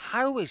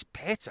 How is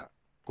Petter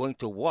going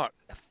to work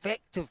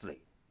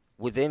effectively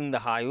within the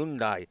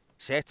Hyundai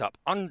setup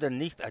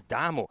underneath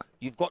Adamo?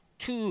 You've got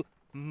two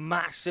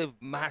massive,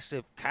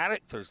 massive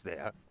characters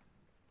there.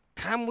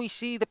 Can we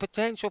see the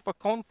potential for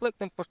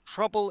conflict and for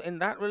trouble in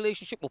that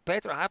relationship? Will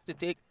Petter have to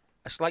take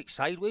a slight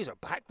sideways or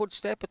backward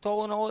step at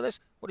all in all of this?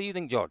 What do you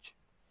think, George?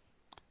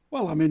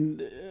 Well, I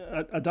mean,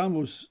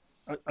 Adamo's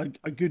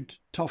a good,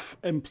 tough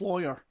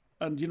employer,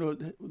 and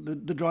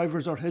the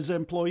drivers are his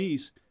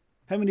employees.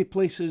 How many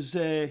places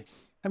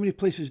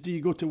do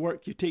you go to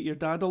work? You take your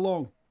dad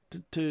along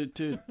to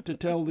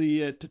tell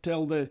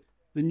the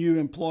new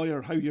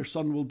employer how your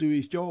son will do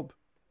his job.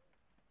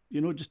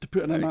 Just to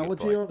put an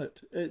analogy on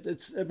it.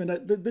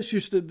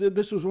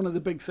 This was one of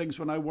the big things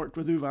when I worked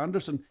with Uwe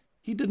Anderson.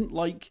 He didn't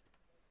like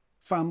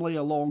family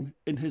along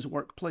in his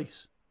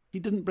workplace. He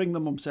didn't bring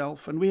them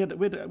himself, and we had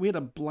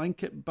a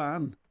blanket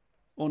ban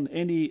on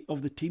any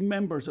of the team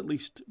members, at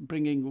least,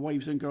 bringing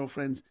wives and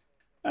girlfriends,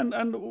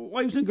 and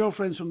wives and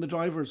girlfriends from the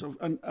drivers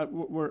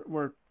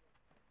were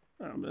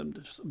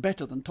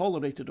better than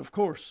tolerated, of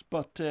course,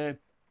 but they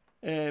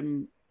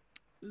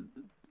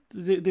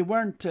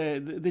weren't.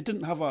 They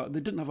didn't have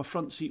a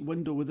front seat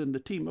window within the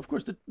team. Of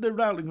course, the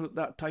rallying at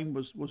that time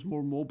was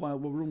more mobile.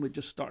 We were only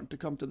just starting to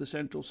come to the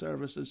central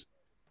services.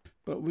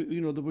 But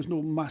there was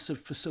no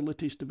massive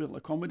facilities to be able to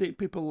accommodate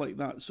people like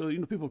that. So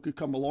people could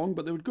come along,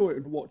 but they would go out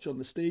and watch on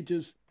the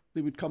stages.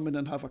 They would come in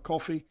and have a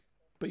coffee.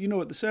 But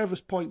at the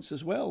service points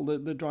as well,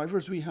 the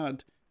drivers we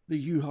had,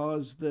 the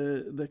Juhas,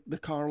 the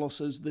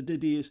Carloses, the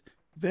Didiers,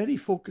 very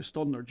focused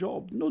on their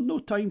job. No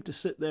time to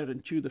sit there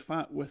and chew the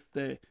fat with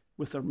their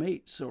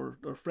mates or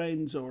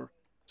friends or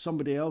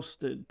somebody else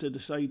to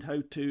decide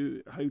how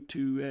to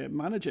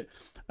manage it.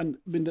 And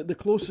I mean, the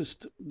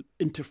closest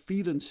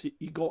interference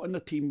you got in a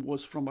team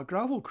was from a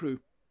gravel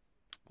crew,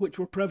 which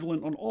were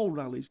prevalent on all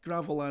rallies,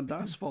 gravel and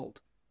asphalt.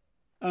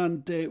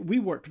 And we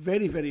worked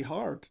very, very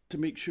hard to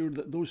make sure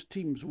that those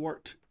teams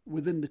worked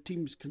within the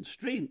team's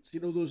constraints.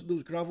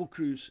 Those gravel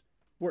crews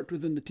worked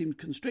within the team's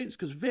constraints,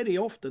 because very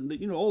often,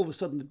 all of a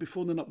sudden they'd be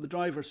phoning up the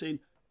driver saying,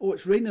 "Oh,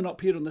 it's raining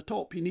up here on the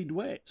top, you need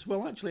wets."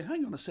 Well, actually,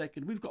 hang on a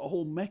second. We've got a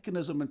whole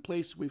mechanism in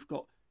place. We've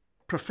got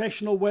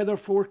professional weather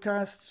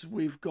forecasts.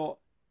 We've got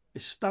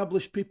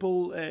established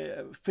people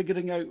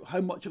figuring out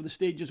how much of the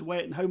stage is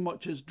wet and how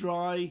much is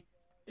dry,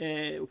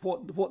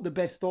 what the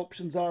best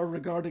options are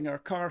regarding our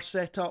car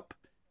setup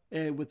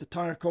with the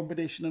tyre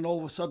combination, and all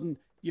of a sudden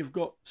you've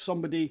got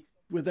somebody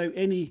without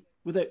any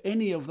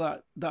of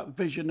that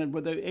vision and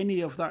without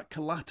any of that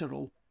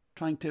collateral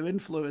trying to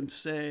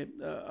influence a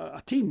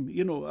team,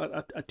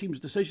 a team's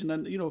decision.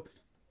 And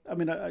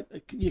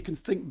you can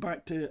think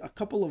back to a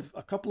couple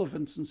of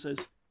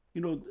instances.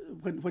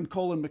 When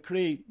Colin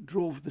McRae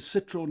drove the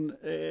Citroen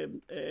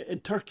in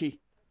Turkey,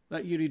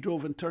 that year he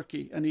drove in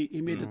Turkey, and he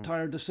made a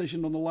tyre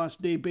decision on the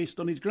last day based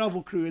on his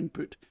gravel crew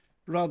input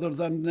rather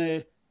than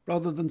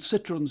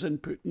Citroen's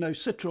input. Now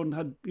Citroen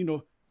had,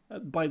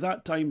 by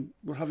that time,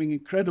 were having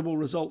incredible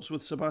results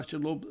with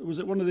Sebastian Loeb. Was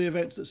it one of the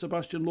events that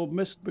Sebastian Loeb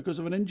missed because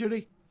of an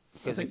injury?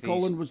 I think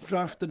Colin was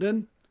drafted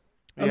in,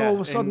 and all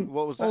of a sudden,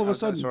 was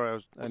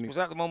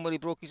that the one where he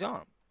broke his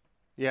arm?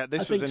 Yeah,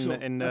 this was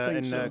in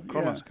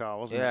Kronos car,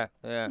 wasn't it?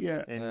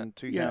 Yeah. In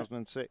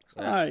 2006.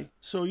 Yeah. Aye.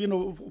 So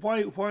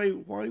why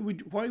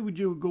would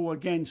you go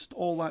against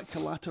all that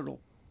collateral?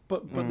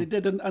 But they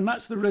did, and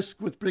that's the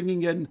risk with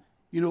bringing in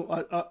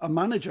a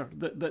manager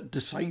that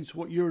decides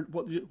what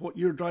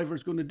your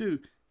driver's going to do.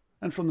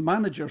 And from the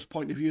manager's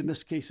point of view, in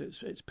this case,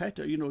 it's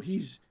Petter.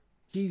 He's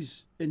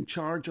in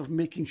charge of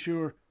making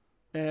sure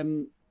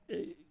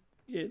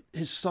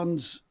his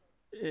son's.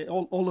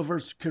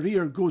 Oliver's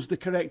career goes the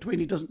correct way,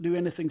 and he doesn't do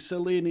anything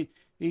silly, and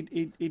he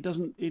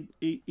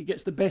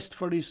gets the best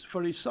for his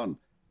son.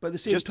 By the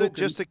same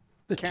token,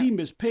 the team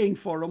is paying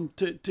for him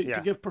to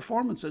give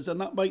performances,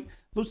 and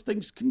those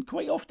things can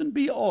quite often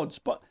be at odds.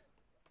 But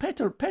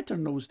Petter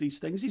knows these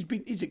things.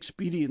 He's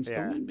experienced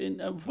them.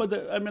 And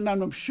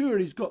I'm sure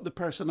he's got the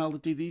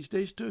personality these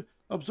days to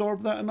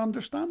absorb that and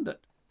understand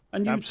it.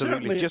 And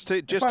absolutely. Just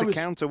to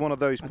counter one of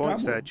those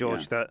points there,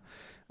 George, that.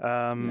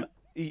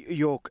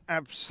 You're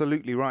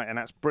absolutely right, and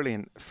that's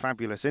brilliant,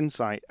 fabulous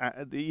insight.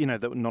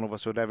 That none of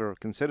us would ever have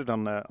considered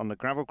on the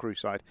gravel crew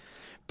side.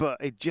 But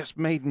it just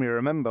made me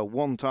remember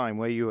one time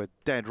where you were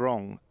dead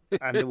wrong.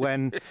 And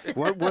when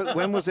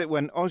was it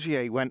when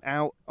Ogier went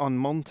out on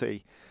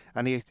Monty,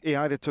 and he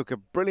either took a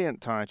brilliant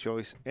tyre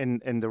choice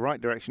in the right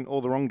direction or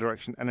the wrong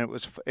direction, and it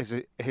was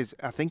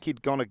I think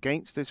he'd gone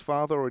against his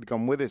father or he'd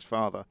gone with his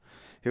father,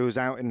 who was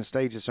out in the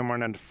stages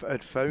somewhere and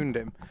had phoned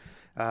him.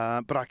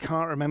 But I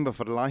can't remember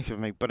for the life of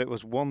me, but it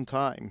was one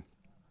time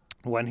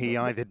when he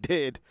either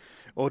did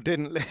or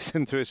didn't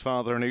listen to his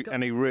father,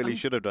 and he really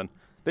should have done.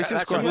 That's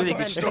quite a really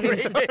good story.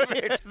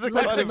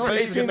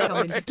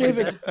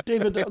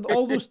 David,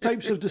 all those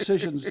types of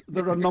decisions,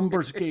 they're a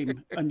numbers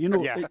game. And,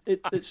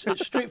 it's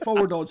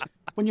straightforward odds.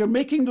 When you're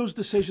making those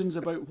decisions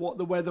about what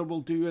the weather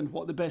will do and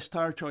what the best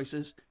tyre choice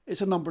is,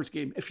 it's a numbers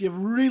game. If you've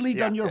really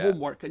done your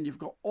homework and you've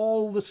got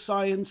all the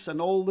science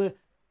and all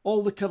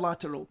the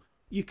collateral,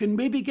 you can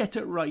maybe get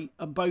it right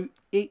about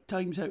 8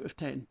 times out of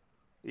 10.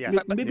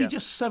 Yeah. Maybe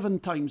just 7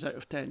 times out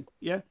of 10.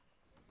 Yeah.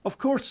 Of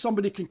course,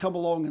 somebody can come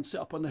along and sit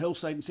up on the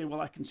hillside and say,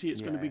 "Well, I can see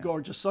it's going to be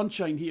gorgeous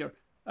sunshine here,"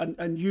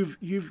 and you've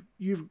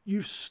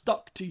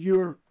stuck to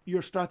your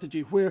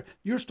strategy, where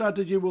your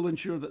strategy will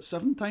ensure that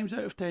 7 times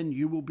out of 10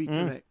 you will be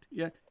correct.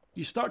 Yeah.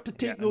 You start to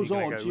take those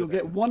odds, you'll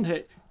get one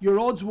hit. Your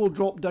odds will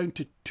drop down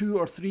to 2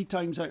 or 3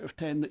 times out of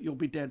 10 that you'll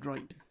be dead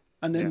right.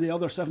 And then the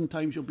other 7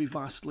 times you'll be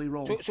vastly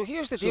wrong. So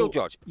here's the deal,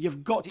 George.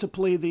 You've got to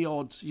play the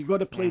odds. You've got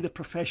to play the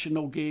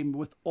professional game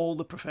with all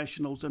the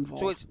professionals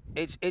involved. So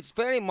it's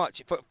very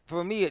much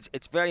for me.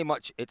 It's very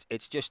much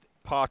it's just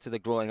part of the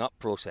growing up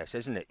process,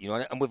 isn't it?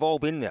 And we've all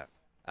been there,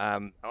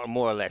 or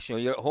more or less.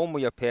 You're at home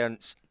with your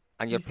parents,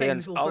 and your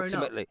parents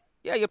ultimately.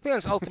 Yeah, your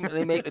parents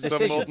ultimately make the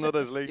decisions.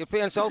 Your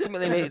parents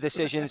ultimately make the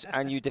decisions,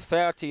 and you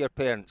defer to your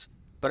parents.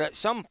 But at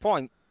some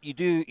point, you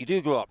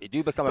do grow up. You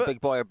do become a big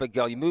boy or big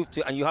girl. You move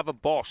to, and you have a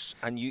boss,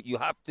 and you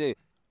have to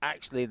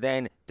actually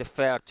then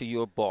defer to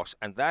your boss.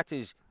 And that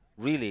is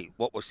really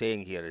what we're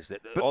saying here, is that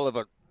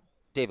Oliver...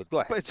 David, go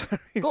ahead.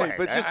 Go ahead.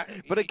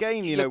 But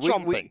again, you're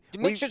chomping.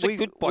 Make sure it's a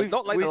good point,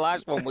 not like the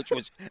last one, which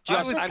was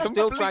just... I'm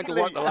still trying to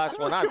work the last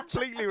one out.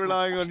 Completely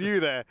relying on you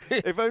there.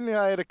 If only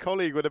I had a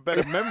colleague with a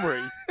better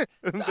memory,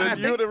 then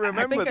you would have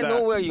remembered that. I think I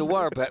know where you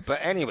were, but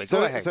anyway,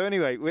 go ahead. So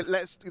anyway,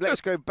 let's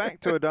go back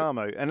to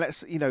Adamo,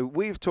 and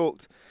we've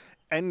talked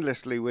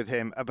endlessly with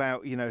him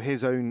about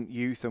his own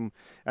youth,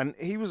 and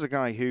he was a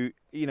guy who,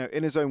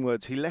 in his own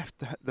words, he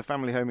left the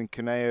family home in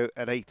Cuneo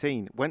at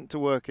 18, went to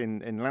work in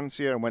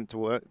Lancia and went to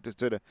work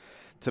to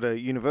the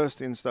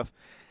university and stuff.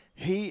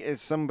 He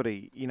is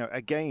somebody,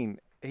 again,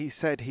 he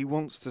said he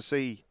wants to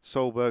see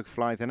Solberg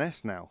fly the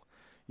nest now.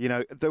 You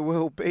know, there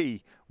will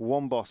be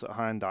one boss at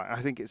Hyundai.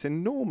 I think it's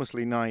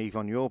enormously naive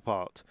on your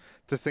part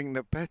to think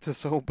that Petter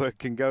Solberg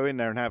can go in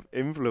there and have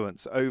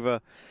influence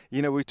over,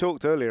 you know, we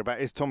talked earlier about,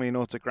 is Tommy an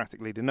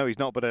autocratic leader? No, he's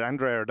not, but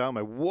Andrea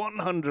Adamo,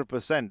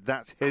 100%,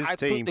 that's his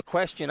team. I put the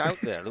question out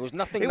there. There was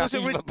nothing It was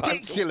a naive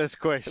ridiculous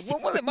question.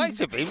 Well, it might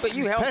have been, but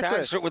you helped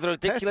answer it with a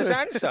ridiculous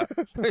answer.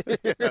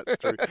 Yeah, that's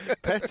true.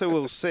 Petter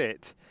will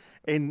sit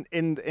in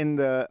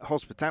the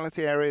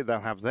hospitality area. They'll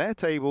have their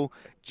table,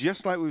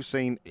 just like we've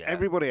seen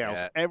everybody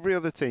else, every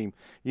other team.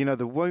 You know,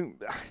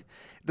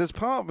 there's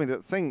part of me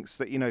that thinks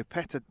that, you know,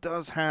 Petter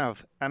does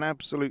have an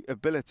absolute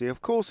ability.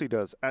 Of course he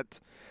does,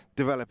 at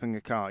developing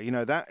a car. You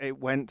know, that it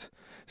went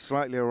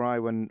slightly awry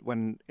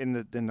when in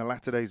the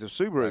latter days of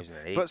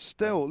Subaru. But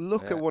still,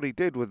 look at what he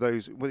did with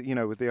those,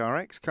 with the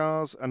RX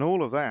cars and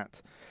all of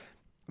that.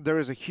 There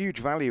is a huge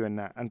value in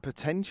that, and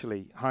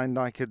potentially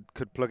Hyundai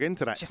could plug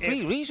into that. It's a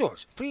free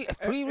resource, free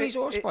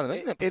resource for them,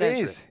 isn't it?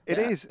 It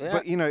is. Yeah.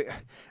 But, you know,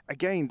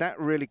 again, that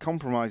really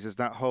compromises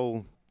that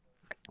whole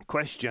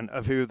question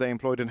of who they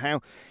employed and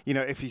how. You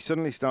know, if you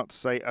suddenly start to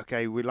say,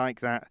 okay, we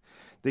like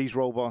these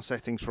roll bar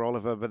settings for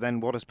Oliver, but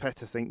then what does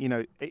Petter think? You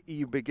know,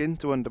 you begin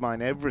to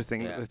undermine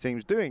everything that the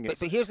team's doing. But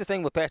here's the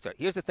thing with Petter.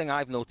 Here's the thing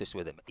I've noticed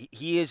with him.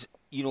 He is,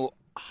 you know,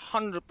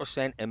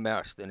 100%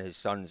 immersed in his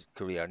son's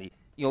career, and he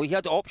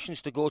had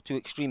options to go to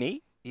Extreme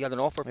E. He had an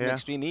offer from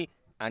Extreme E,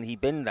 and he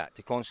binned that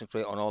to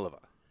concentrate on Oliver.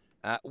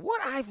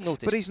 What I've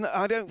noticed, but he's not.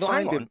 I don't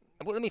find him.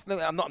 Well,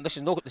 I'm not. This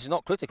is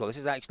not critical. This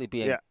is actually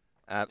being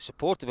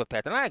supportive of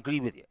Petter, and I agree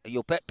with you. You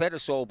know, Petter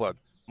Solberg,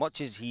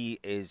 much as he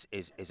is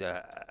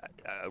a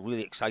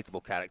really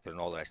excitable character and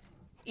all the rest,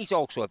 he's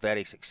also a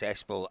very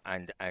successful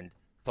and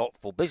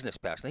thoughtful business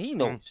person.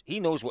 He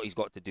knows what he's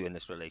got to do in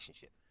this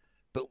relationship.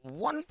 But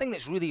one thing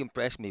that's really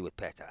impressed me with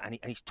Petter, and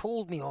he's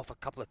told me off a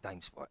couple of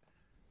times for it.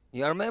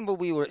 I remember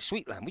we were at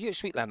Sweetland. Were you at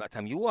Sweetland that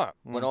time? You were,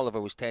 when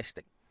Oliver was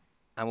testing.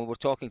 And we were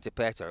talking to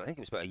Petter, I think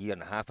it was about a year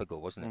and a half ago,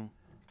 wasn't it?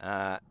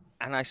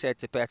 And I said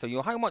to Petter, you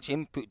know, how much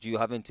input do you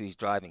have into his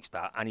driving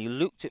style? And he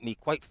looked at me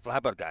quite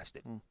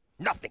flabbergasted.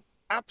 Nothing.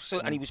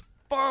 Absolutely. And he was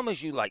firm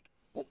as you like.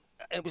 Well,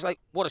 it was like,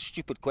 what a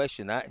stupid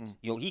question that is.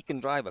 You know, he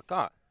can drive a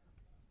car.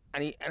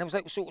 And I was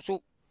like, so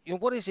you know,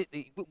 what is it?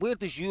 Where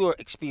does your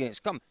experience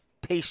come?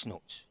 Pace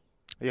notes.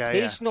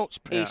 Pace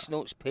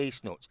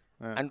notes.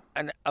 Yeah.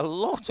 And a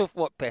lot of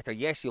what Petter,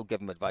 yes, he'll give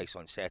him advice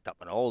on setup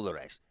and all the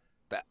rest,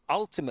 but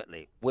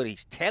ultimately, where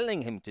he's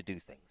telling him to do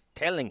things,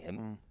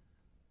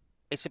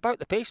 it's about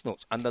the pace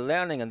notes and the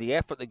learning and the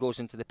effort that goes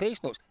into the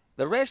pace notes.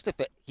 The rest of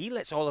it, he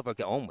lets Oliver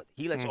get on with.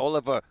 He lets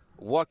Oliver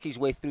work his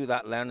way through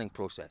that learning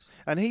process.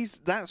 And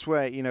that's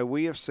where, you know,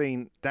 we have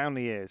seen down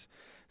the years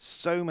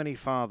so many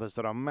fathers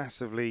that are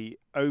massively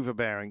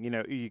overbearing. You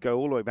know, you go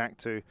all the way back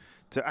to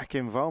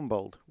Achim Van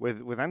Bold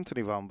with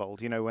Anthony Van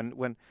Bold, you know,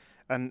 when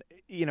and,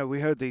 you know, we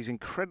heard these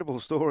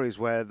incredible stories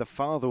where the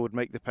father would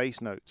make the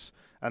pace notes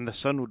and the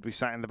son would be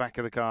sat in the back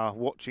of the car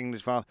watching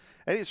his father.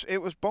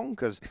 It was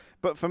bonkers.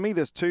 But for me,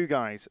 there's two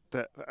guys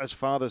that, as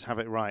fathers, have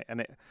it right.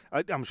 And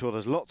I'm sure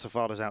there's lots of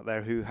fathers out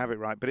there who have it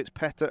right, but it's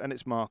Petter and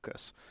it's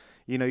Marcus.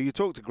 You know, you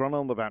talk to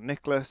Gronholm about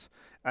Nicholas,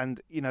 and,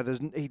 you know,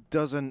 he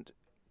doesn't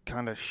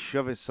kind of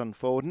shove his son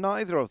forward.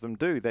 Neither of them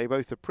do. They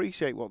both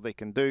appreciate what they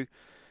can do.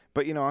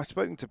 But, you know, I've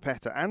spoken to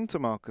Petter and to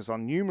Marcus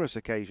on numerous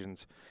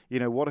occasions. You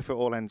know, what if it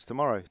all ends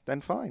tomorrow?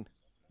 Then fine.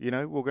 You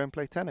know, we'll go and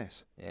play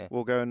tennis. Yeah.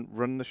 We'll go and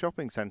run the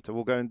shopping centre.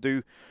 We'll go and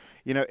do,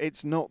 you know,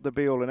 it's not the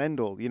be-all and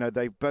end-all. You know,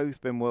 they've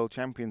both been world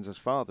champions as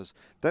fathers.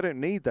 They don't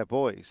need their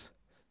boys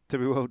to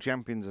be world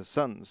champions as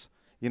sons.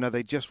 You know,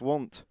 they just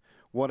want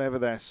whatever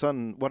their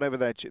son,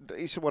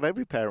 it's what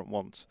every parent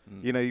wants.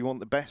 You know, you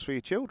want the best for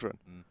your children.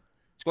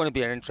 It's going to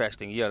be an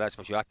interesting year, that's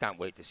for sure. I can't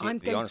wait to see it, to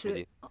be honest with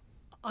you.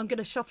 I'm going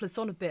to shuffle us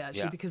on a bit,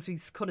 actually, because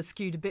we've kind of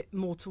skewed a bit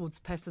more towards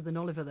Petter than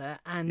Oliver there.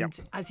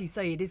 And as you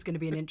say, it is going to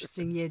be an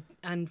interesting year.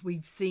 And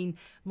we've seen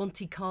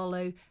Monte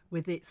Carlo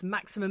with its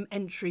maximum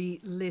entry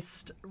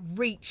list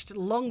reached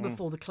long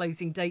before the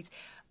closing date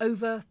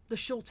over the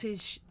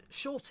shortest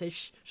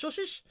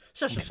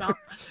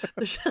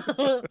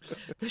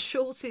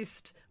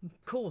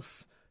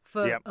course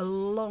for a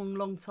long,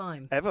 long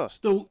time. Ever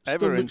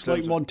looks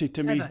like Monty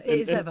to me.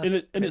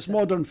 In its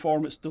modern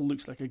form, it still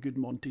looks like a good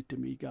Monty to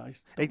me,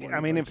 guys.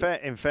 In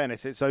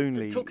fairness, it's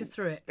only talk us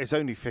through it. It's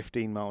only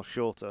 15 miles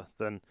shorter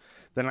than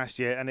last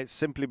year, and it's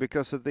simply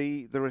because of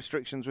the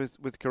restrictions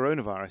with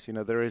coronavirus. You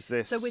know, there is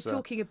this. So we're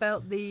talking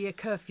about the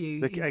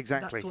curfew.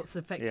 Exactly. That's what's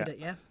affected it.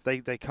 Yeah.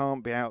 They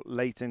can't be out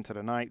late into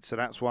the night, so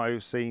that's why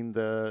we've seen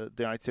the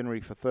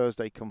itinerary for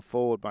Thursday come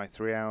forward by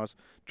 3 hours.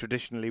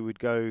 Traditionally, we'd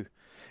go.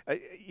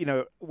 You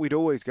know, we'd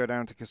always go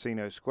down to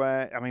Casino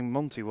Square. I mean,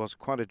 Monty was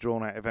quite a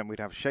drawn-out event. We'd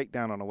have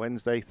shakedown on a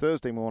Wednesday.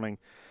 Thursday morning,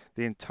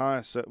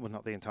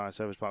 not the entire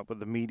service park, but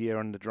the media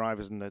and the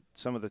drivers and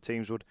some of the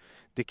teams would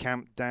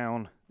decamp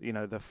down, you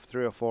know, the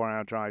 3 or 4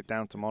 hour drive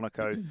down to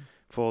Monaco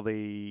for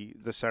the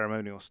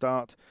ceremonial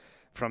start.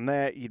 From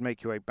there, you'd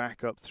make your way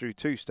back up through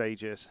 2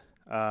 stages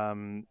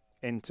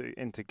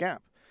into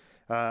Gap.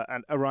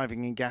 and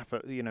arriving in Gap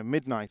at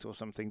midnight or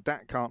something.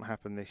 That can't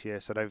happen this year.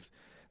 So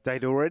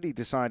they'd already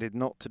decided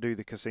not to do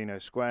the Casino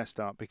Square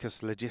start because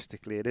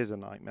logistically it is a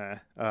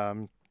nightmare.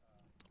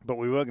 But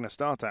we were going to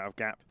start out of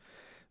Gap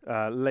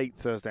late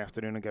Thursday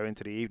afternoon and go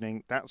into the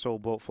evening. That's all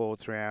brought forward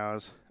 3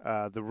 hours.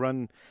 The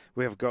run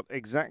we have got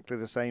exactly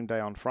the same day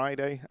on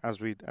Friday as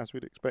we'd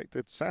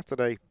expected.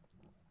 Saturday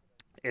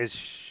is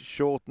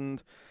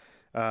shortened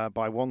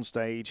by one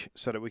stage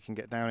so that we can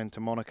get down into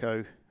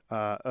Monaco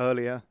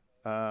earlier.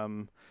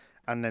 And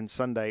then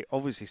Sunday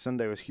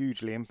was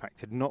hugely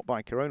impacted, not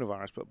by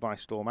coronavirus, but by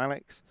Storm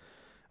Alex,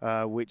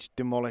 which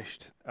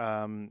demolished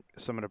some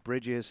of the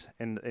bridges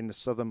in the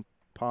southern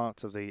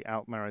part of the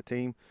Alpes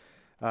Maritimes.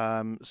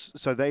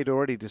 So they'd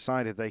already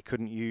decided they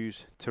couldn't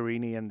use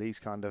Turini and these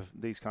kind of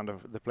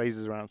the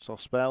places around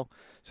Sospel.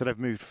 So they've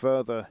moved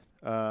further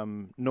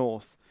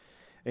north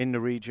in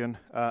the region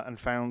and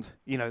found,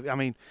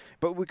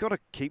 but we've got to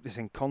keep this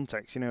in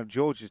context.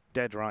 George is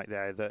dead right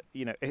there that,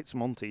 it's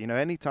Monty.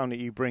 Anytime that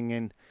you bring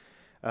in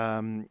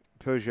Peugeot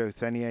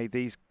Théniers,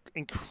 these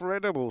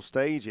incredible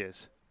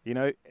stages,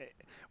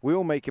 we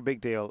all make a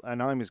big deal,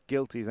 and I'm as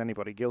guilty as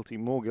anybody,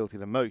 more guilty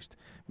than most,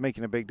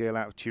 making a big deal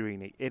out of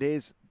Turini. It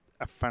is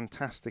a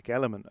fantastic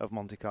element of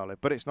Monte Carlo,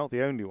 but it's not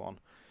the only one.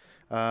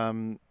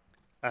 And,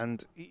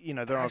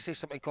 there I say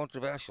something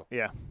controversial?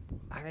 Yeah.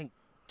 I think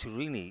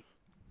Turini,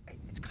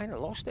 it's kind of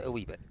lost it a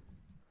wee bit.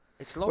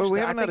 It's lost well,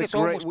 it. I think it's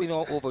almost been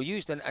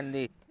overused.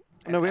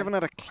 We haven't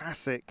had a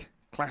classic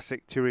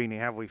Turini,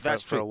 have we,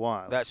 for a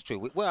while? That's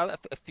true.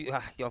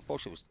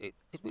 Unfortunately,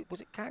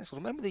 was it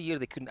cancelled? Remember the year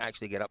they couldn't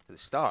actually get up to the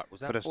start?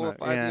 Was that 4 or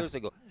 5 years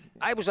ago?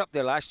 I was up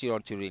there last year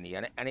on Turini,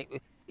 and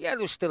it there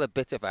was still a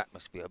bit of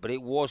atmosphere, but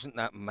it wasn't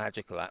that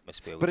magical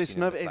atmosphere. But it's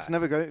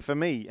never going, for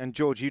me, and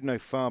George, you'd know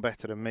far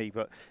better than me,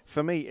 but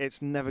for me,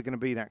 it's never going to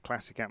be that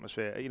classic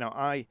atmosphere.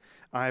 I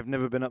have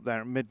never been up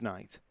there at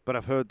midnight, but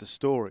I've heard the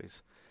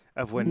stories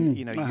of when,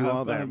 you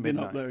are there at midnight. I have been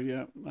up there,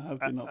 yeah. I have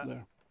been up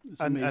there.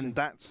 It's amazing. And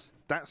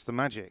that's the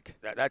magic.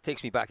 That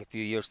takes me back a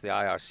few years to the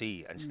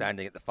IRC and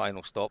standing at the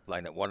final stop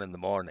line at 1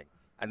 a.m,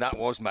 and that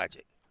was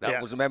magic.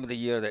 That was, remember the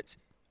year that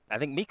I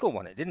think Miko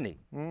won it, didn't he?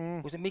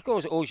 Was it Miko or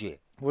was it Ogier?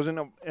 Wasn't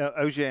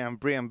Ogier and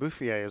Brian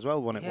Bouffier as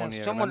well won it 1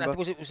 year?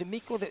 Was it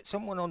Miko that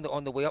someone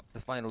on the way up to the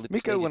final?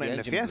 Miko won it in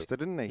the Fiesta,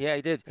 didn't he? Yeah,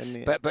 he did.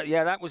 But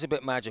yeah, that was a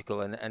bit magical,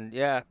 and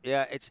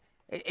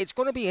it's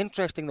going to be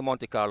interesting, the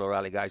Monte Carlo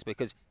Rally, guys,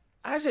 because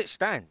as it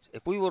stands,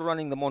 if we were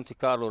running the Monte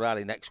Carlo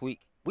Rally next week,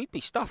 we'd be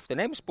stuffed, and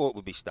M Sport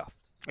would be stuffed.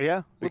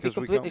 Yeah, we'd be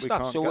completely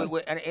stuffed. So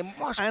and it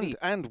must be.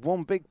 And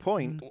one big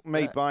point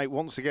made by,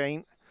 once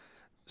again,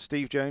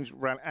 Steve Jones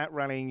at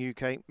Rallying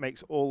UK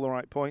makes all the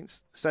right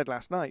points. Said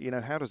last night,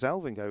 how does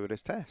Elvin go with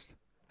his test?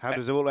 How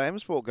does all M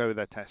Sport go with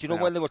their test? Do you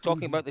know when they were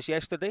talking about this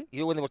yesterday?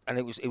 When they were, and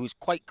it was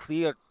quite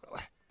clear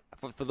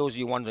for those of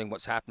you wondering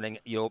what's happening.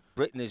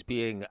 Britain is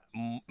being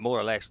more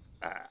or less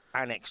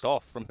annexed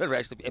off from the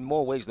rest of, in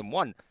more ways than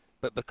one,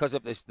 but because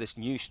of this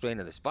new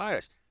strain of this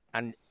virus.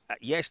 And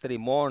yesterday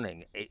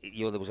morning,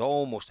 there was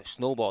almost a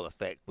snowball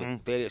effect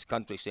with various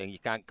countries saying you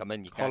can't come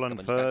in, you can't Holland come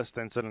in. first,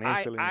 then suddenly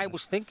Italy. I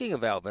was thinking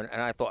of Elvin,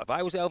 and I thought if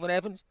I was Elvin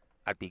Evans,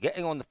 I'd be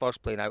getting on the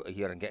first plane out of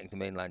here and getting to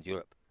mainland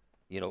Europe.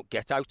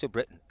 Get out of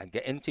Britain and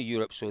get into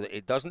Europe so that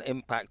it doesn't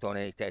impact on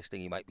any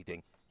testing he might be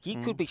doing. He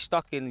could be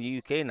stuck in the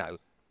UK now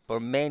for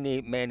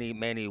many, many,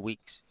 many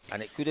weeks,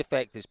 and it could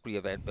affect his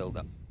pre-event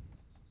build-up.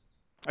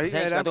 I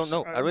don't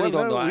know. I really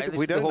don't know.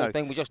 This is the whole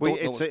thing. We just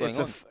don't know what's going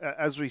on.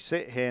 As we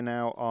sit here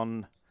now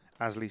on,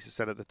 as Lisa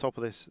said at the top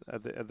of this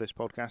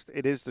podcast,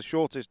 it is the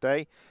shortest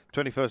day,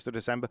 21st of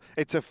December.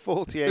 It's a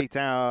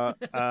 48-hour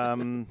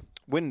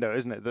window,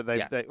 isn't it? That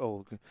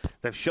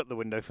they've shut the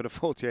window for the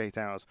 48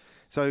 hours.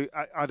 So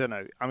I don't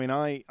know. I mean,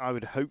 I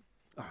would hope,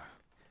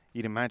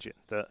 you'd imagine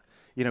that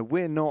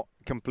we're not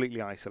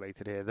completely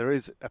isolated here. There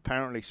is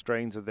apparently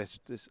strains of this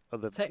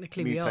other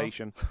Technically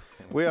mutation.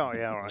 We are,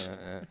 yeah, right.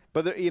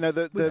 But the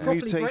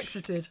mutation.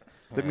 Brexited.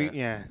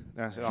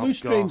 Flu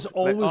strains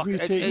always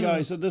mutate,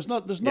 guys.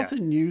 There's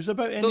nothing news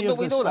about any of this.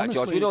 We know that,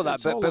 George. We know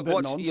that. But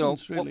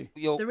what's really.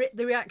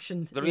 The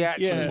reaction? The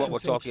reaction is what we're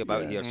talking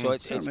about here. So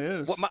it's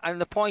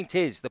and the point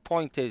is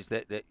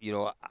that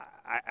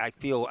I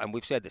feel, and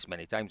we've said this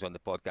many times on the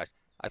podcast,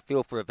 I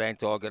feel for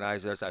event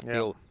organisers. I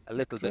feel a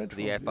little bit for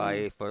the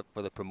FIA,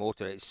 for the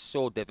promoter. It's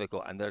so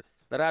difficult, and they're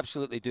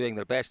absolutely doing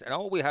their best. And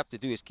all we have to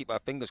do is keep our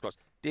fingers crossed.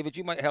 David,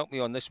 you might help me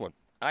on this one.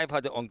 I've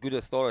had it on good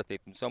authority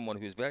from someone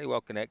who is very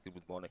well connected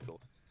with Monaco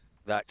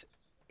that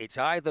it's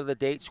either the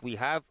dates we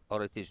have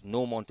or it is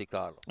no Monte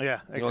Carlo.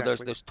 Yeah,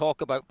 exactly. There's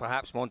talk about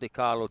perhaps Monte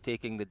Carlo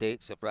taking the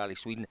dates of Rally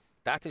Sweden.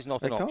 That is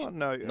not an option.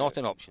 Not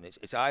an option.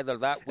 It's either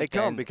that weekend. It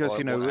can't because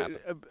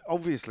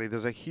obviously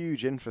there's a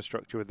huge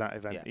infrastructure with that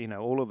event. Yeah.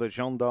 All of the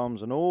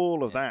gendarmes and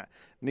all of that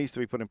needs to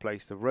be put in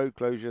place. The road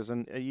closures,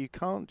 and you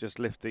can't just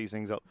lift these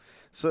things up.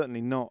 Certainly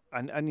not.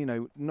 And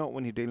not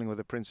when you're dealing with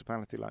a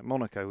principality like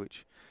Monaco,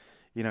 which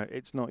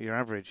it's not your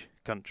average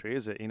country,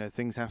 is it?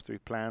 Things have to be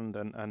planned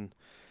and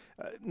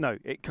no,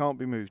 it can't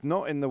be moved.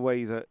 Not in the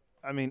way that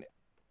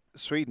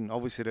Sweden,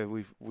 obviously,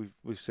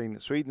 we've seen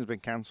that Sweden's been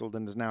cancelled,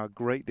 and there's now a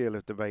great deal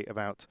of debate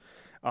about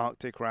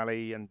Arctic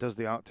Rally and does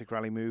the Arctic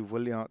Rally move?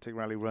 Will the Arctic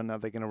Rally run? Are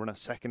they going to run a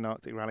second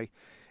Arctic Rally?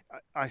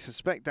 I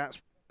suspect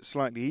that's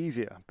slightly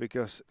easier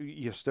because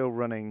you're still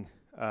running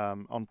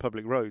on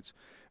public roads,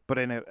 but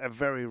in a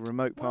very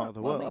remote part of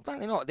the world. No,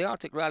 apparently not. The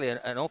Arctic Rally,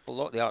 an awful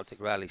lot of the Arctic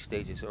Rally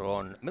stages are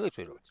on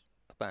military roads,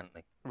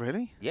 apparently.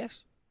 Really?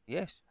 Yes,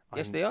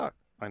 they are.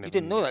 You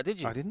didn't know that,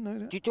 did you? I didn't know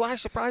that. Do I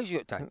surprise you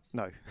at times?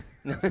 No.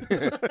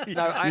 Listen.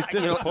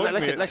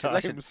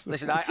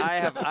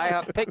 I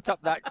have picked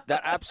up that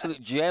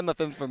absolute gem of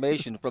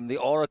information from the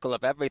oracle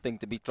of everything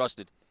to be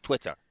trusted,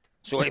 Twitter.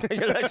 So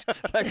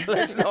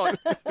let's not.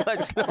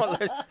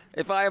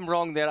 If I am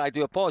wrong there, I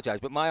do apologise.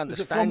 But my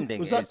understanding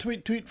was that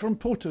tweet from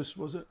POTUS?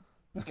 Was it?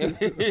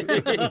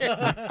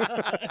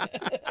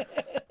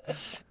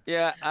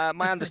 Yeah,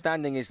 my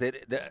understanding is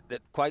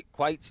that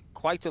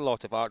quite a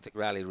lot of Arctic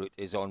Rally route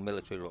is on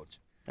military roads.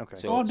 Okay.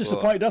 So, I'm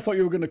disappointed. I thought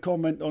you were going to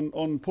comment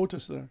on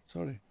POTUS there.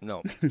 Sorry.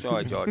 No,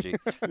 sorry, Georgie.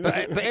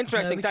 but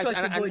interesting times.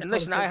 And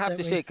listen, I have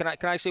to say, can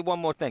I say one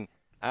more thing?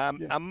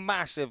 A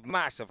massive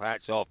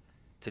hats off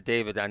to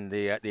David and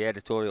the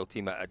editorial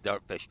team at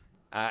Dirtfish.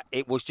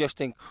 It was just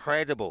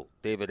incredible,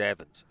 David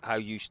Evans, how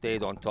you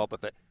stayed on top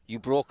of it. You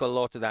broke a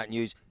lot of that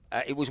news.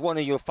 It was one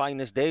of your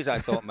finest days, I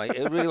thought, mate.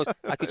 It really was.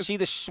 I could see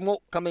the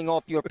smoke coming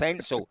off your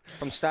pencil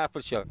from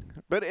Staffordshire.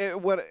 But it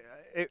was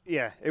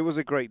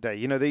a great day.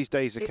 You know, these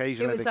days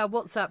occasionally... It was our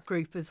WhatsApp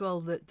group as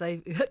well that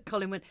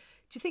Colin went, do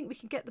you think we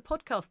can get the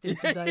podcast in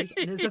today?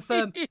 And as a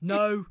firm,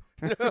 no.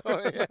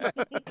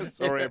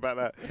 Sorry about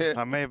that. Yeah.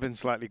 I may have been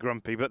slightly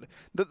grumpy, but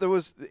there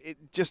was...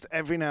 just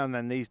every now and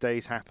then these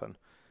days happen.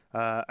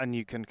 And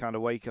you can kind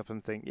of wake up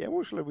and think,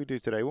 what shall we do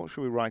today? What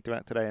shall we write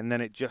about today? And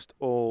then it just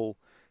all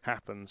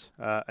happens,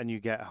 and you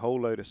get a whole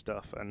load of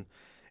stuff, and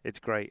it's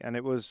great. And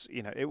it was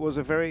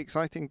a very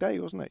exciting day,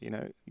 wasn't it? You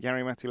know,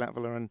 Jari-Matti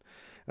Latvala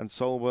and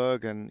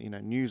Solberg, and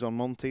news on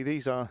Monty.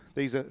 These are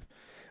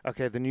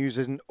okay. The news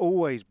isn't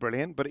always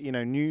brilliant, but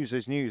news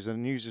is news,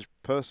 and news is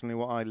personally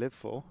what I live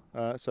for.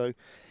 So,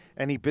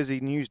 any busy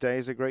news day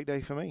is a great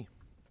day for me.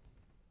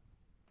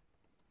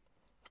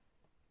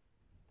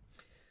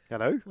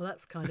 Hello? Well,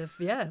 that's kind of,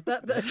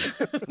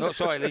 No,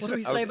 sorry, Lisa. What do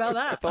we say about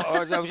that?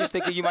 I was just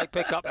thinking you might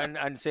pick up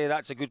and say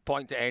that's a good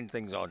point to end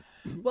things on.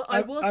 Well, I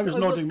was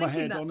nodding my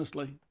head,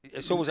 honestly.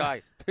 So was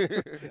I.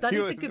 That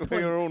is a good point.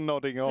 We were all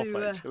nodding off,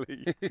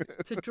 actually.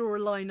 To draw a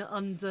line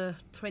under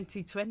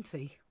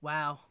 2020.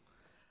 Wow.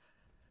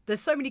 There's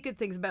so many good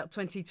things about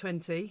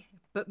 2020,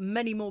 but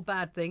many more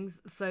bad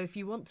things. So if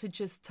you want to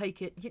just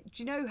take it... Do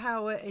you know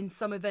how in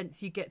some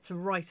events you get to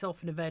write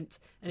off an event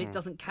and it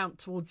doesn't count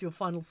towards your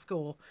final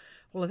score?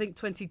 Well, I think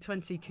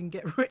 2020 can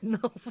get written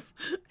off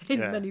in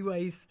many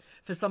ways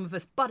for some of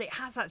us. But it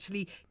has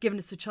actually given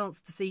us a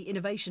chance to see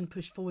innovation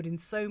pushed forward in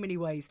so many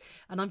ways.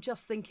 And I'm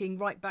just thinking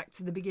right back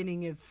to the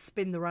beginning of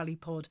Spin the Rally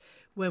Pod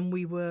when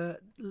we were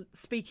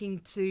speaking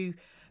to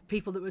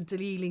people that were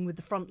dealing with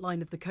the front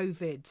line of the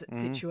COVID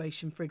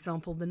situation. For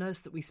example, the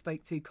nurse that we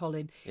spoke to,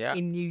 Colin,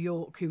 in New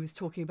York, who was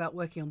talking about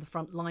working on the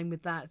front line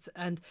with that,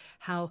 and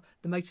how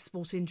the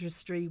motorsport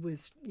industry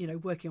was,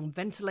 working on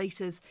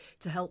ventilators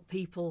to help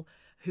people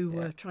who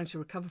were trying to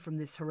recover from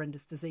this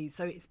horrendous disease.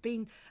 So it's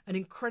been an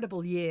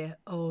incredible year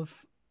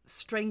of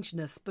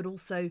strangeness, but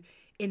also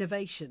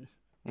innovation.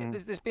 Yeah,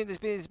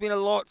 there's been a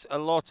lot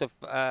of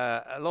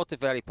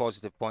very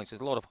positive points.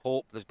 There's a lot of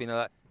hope. There's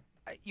been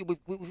we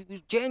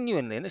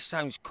genuinely, and this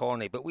sounds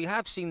corny, but we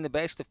have seen the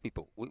best of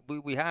people.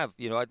 We have,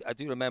 I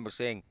do remember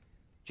saying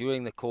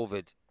during the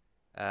COVID,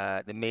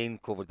 the main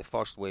COVID, the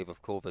first wave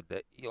of COVID,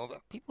 that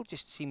people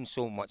just seem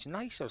so much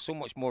nicer, so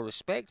much more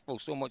respectful,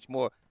 so much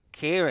more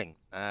caring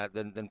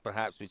than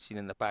perhaps we'd seen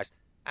in the past,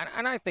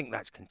 and I think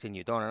that's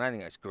continued on, and I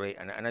think that's great.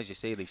 And as you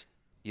say, Lise,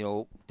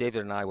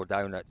 David and I were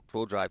down at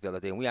ProDrive the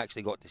other day, and we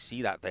actually got to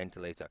see that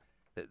ventilator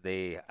that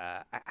they.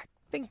 I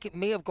think it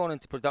may have gone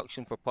into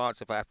production for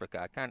parts of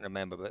Africa. I can't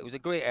remember, but it was a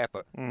great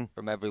effort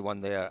from everyone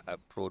there at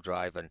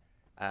ProDrive, and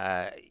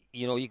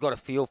you got a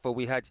feel for.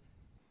 We had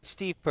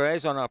Steve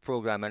Perez on our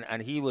program,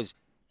 and he was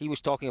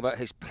talking about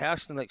his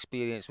personal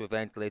experience with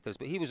ventilators,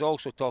 but he was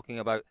also talking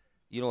about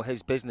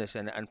his business,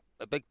 and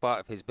a big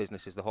part of his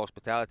business is the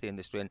hospitality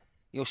industry. And,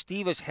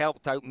 Steve has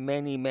helped out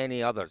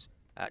many others,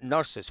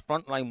 nurses,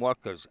 frontline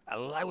workers,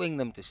 allowing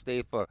them to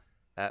stay for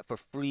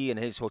free in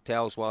his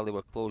hotels while they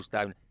were closed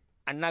down.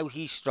 And now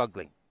he's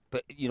struggling,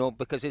 but,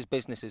 because his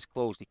business is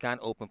closed, he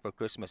can't open for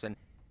Christmas. And,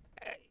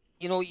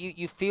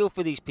 you feel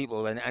for these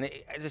people. And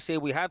as I say,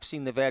 we have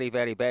seen the very,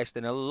 very best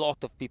in a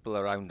lot of people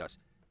around us,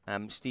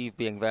 Steve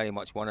being very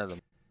much one of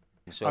them.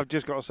 So, I've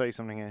just got to say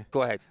something here.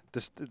 Go ahead.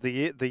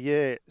 The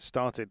year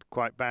started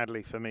quite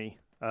badly for me.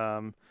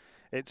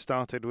 It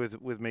started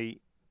with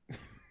me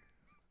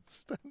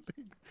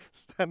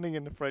standing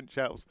in the French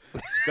Alps,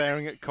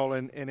 staring at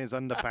Colin in his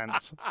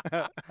underpants.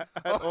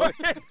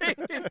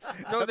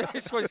 No,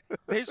 this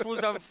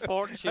was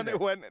unfortunate. And it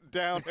went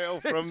downhill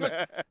from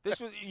there. This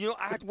was,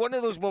 I had one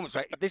of those moments,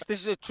 right? This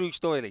is a true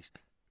story, Lise.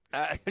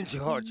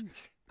 George.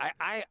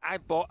 I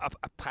bought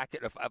a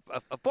packet of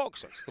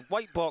boxers,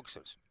 white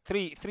boxers,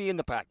 three in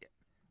the packet.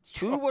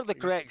 2 were the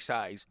correct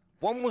size.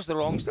 1 was the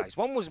wrong size.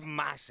 1 was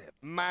massive.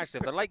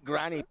 They're like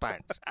granny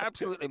pants,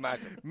 absolutely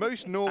massive.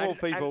 Most normal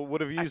people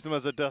would have used them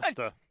as a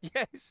duster.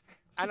 Yes,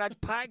 and I'd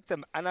packed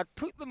them and I'd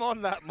put them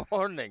on that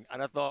morning,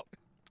 and I thought,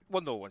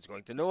 well, no one's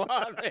going to know,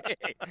 are they?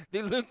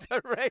 They looked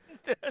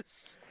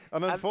horrendous.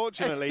 And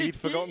unfortunately, he'd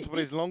forgotten to put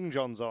his long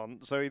johns on,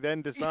 so he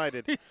then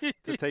decided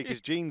to take his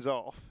jeans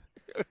off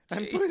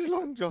and put his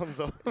long johns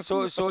on.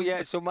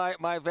 So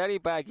my very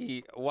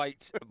baggy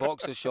white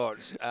boxer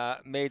shorts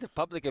made a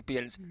public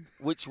appearance,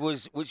 which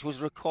was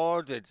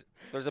recorded.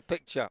 There's a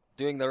picture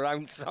doing the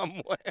rounds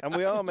somewhere. And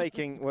we're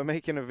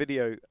making a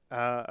video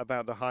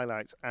about the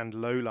highlights and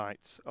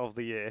lowlights of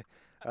the year.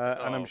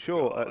 And I'm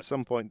sure at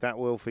some point that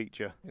will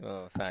feature.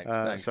 Oh,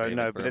 thanks. So David,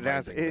 no, but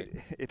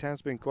it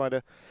has been quite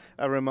a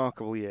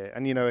remarkable year,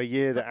 and a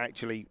year that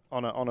actually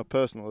on a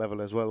personal level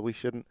as well.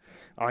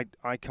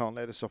 I can't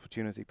let this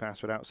opportunity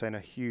pass without saying a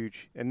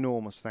huge,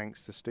 enormous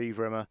thanks to Steve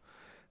Rimmer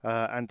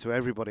and to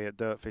everybody at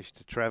Dirtfish,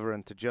 to Trevor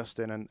and to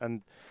Justin,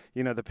 and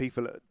the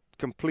people that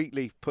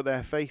completely put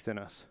their faith in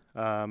us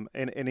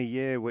in a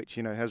year which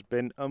has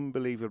been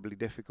unbelievably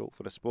difficult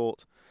for the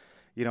sport.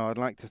 I'd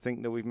like to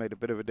think that we've made a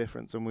bit of a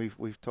difference, and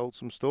we've told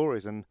some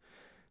stories. And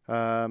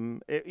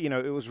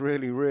it was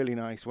really, really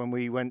nice when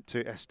we went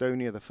to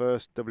Estonia, the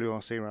first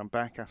WRC round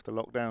back after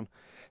lockdown.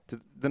 To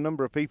the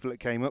number of people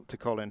that came up to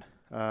Colin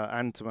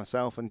and to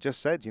myself and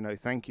just said,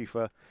 thank you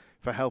for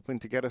helping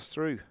to get us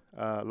through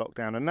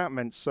lockdown, and that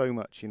meant so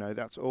much.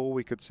 That's all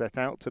we could set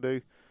out to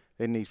do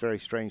in these very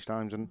strange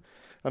times, and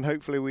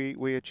hopefully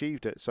we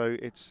achieved it. So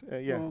it's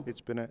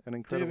it's been an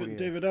incredible year.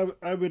 David,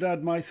 I would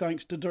add my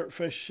thanks to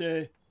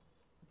Dirtfish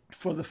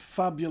for the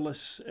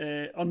fabulous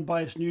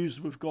unbiased news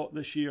we've got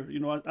this year.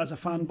 As a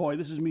fanboy,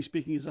 this is me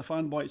speaking as a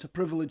fanboy, it's a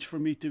privilege for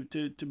me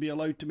to be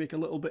allowed to make a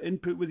little bit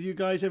input with you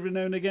guys every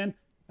now and again,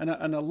 and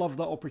I love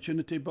that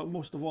opportunity. But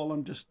most of all,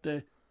 I'm just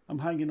I'm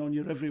hanging on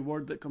your every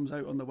word that comes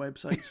out on the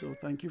website, so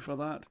thank you for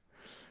that.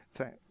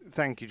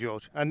 Thank you,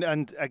 George,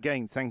 and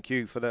again, thank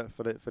you for the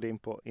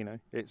input.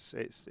 It's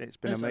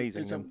been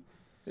amazing.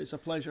 It's a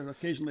pleasure.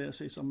 Occasionally I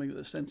say something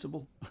that's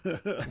sensible.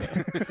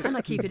 And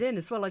I keep it in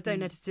as well. I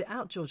don't edit it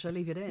out, George. I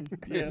leave it in.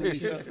 Yeah,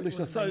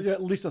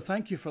 Lisa,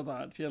 thank you for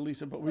that. Yeah,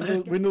 Lisa, but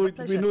we know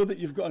that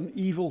you've got an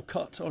evil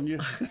cut on you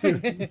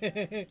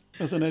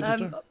as an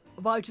editor.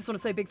 Well, I just want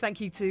to say a big thank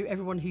you to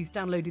everyone who's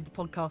downloaded the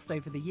podcast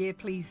over the year.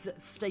 Please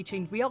stay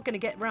tuned. We are going to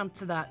get round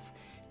to that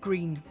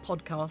green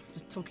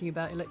podcast talking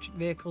about electric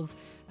vehicles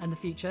and the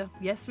future.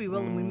 Yes, we will.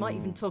 And we might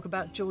even talk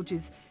about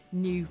George's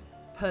new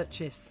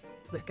purchase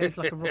that goes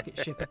like a rocket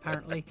ship,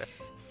 apparently.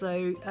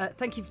 So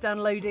thank you for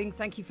downloading.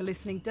 Thank you for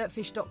listening.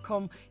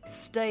 Dirtfish.com.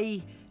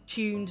 Stay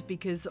tuned,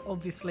 because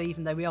obviously,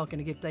 even though we are going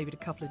to give David a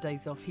couple of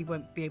days off, he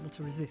won't be able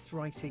to resist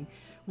writing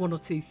 1 or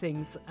 2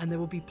 things. And there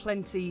will be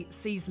plenty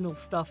seasonal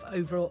stuff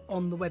over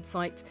on the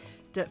website,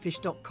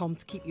 dirtfish.com,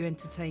 to keep you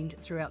entertained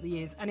throughout the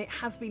years. And it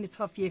has been a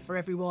tough year for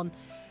everyone.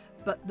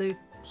 But the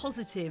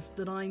positive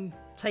that I'm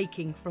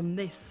taking from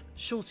this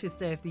shortest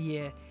day of the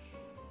year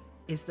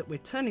is that we're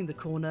turning the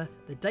corner,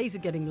 the days are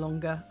getting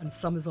longer, and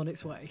summer's on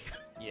its way.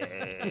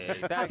 Yay.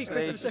 Happy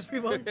Christmas,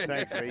 everyone.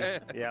 Thanks,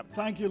 Lisa. Yep.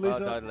 Thank you,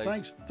 Lisa. Well done,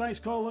 Lisa. Thanks,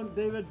 Colin,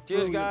 David.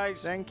 Cheers, Brilliant.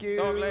 guys. Thank you.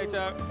 Talk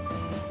later.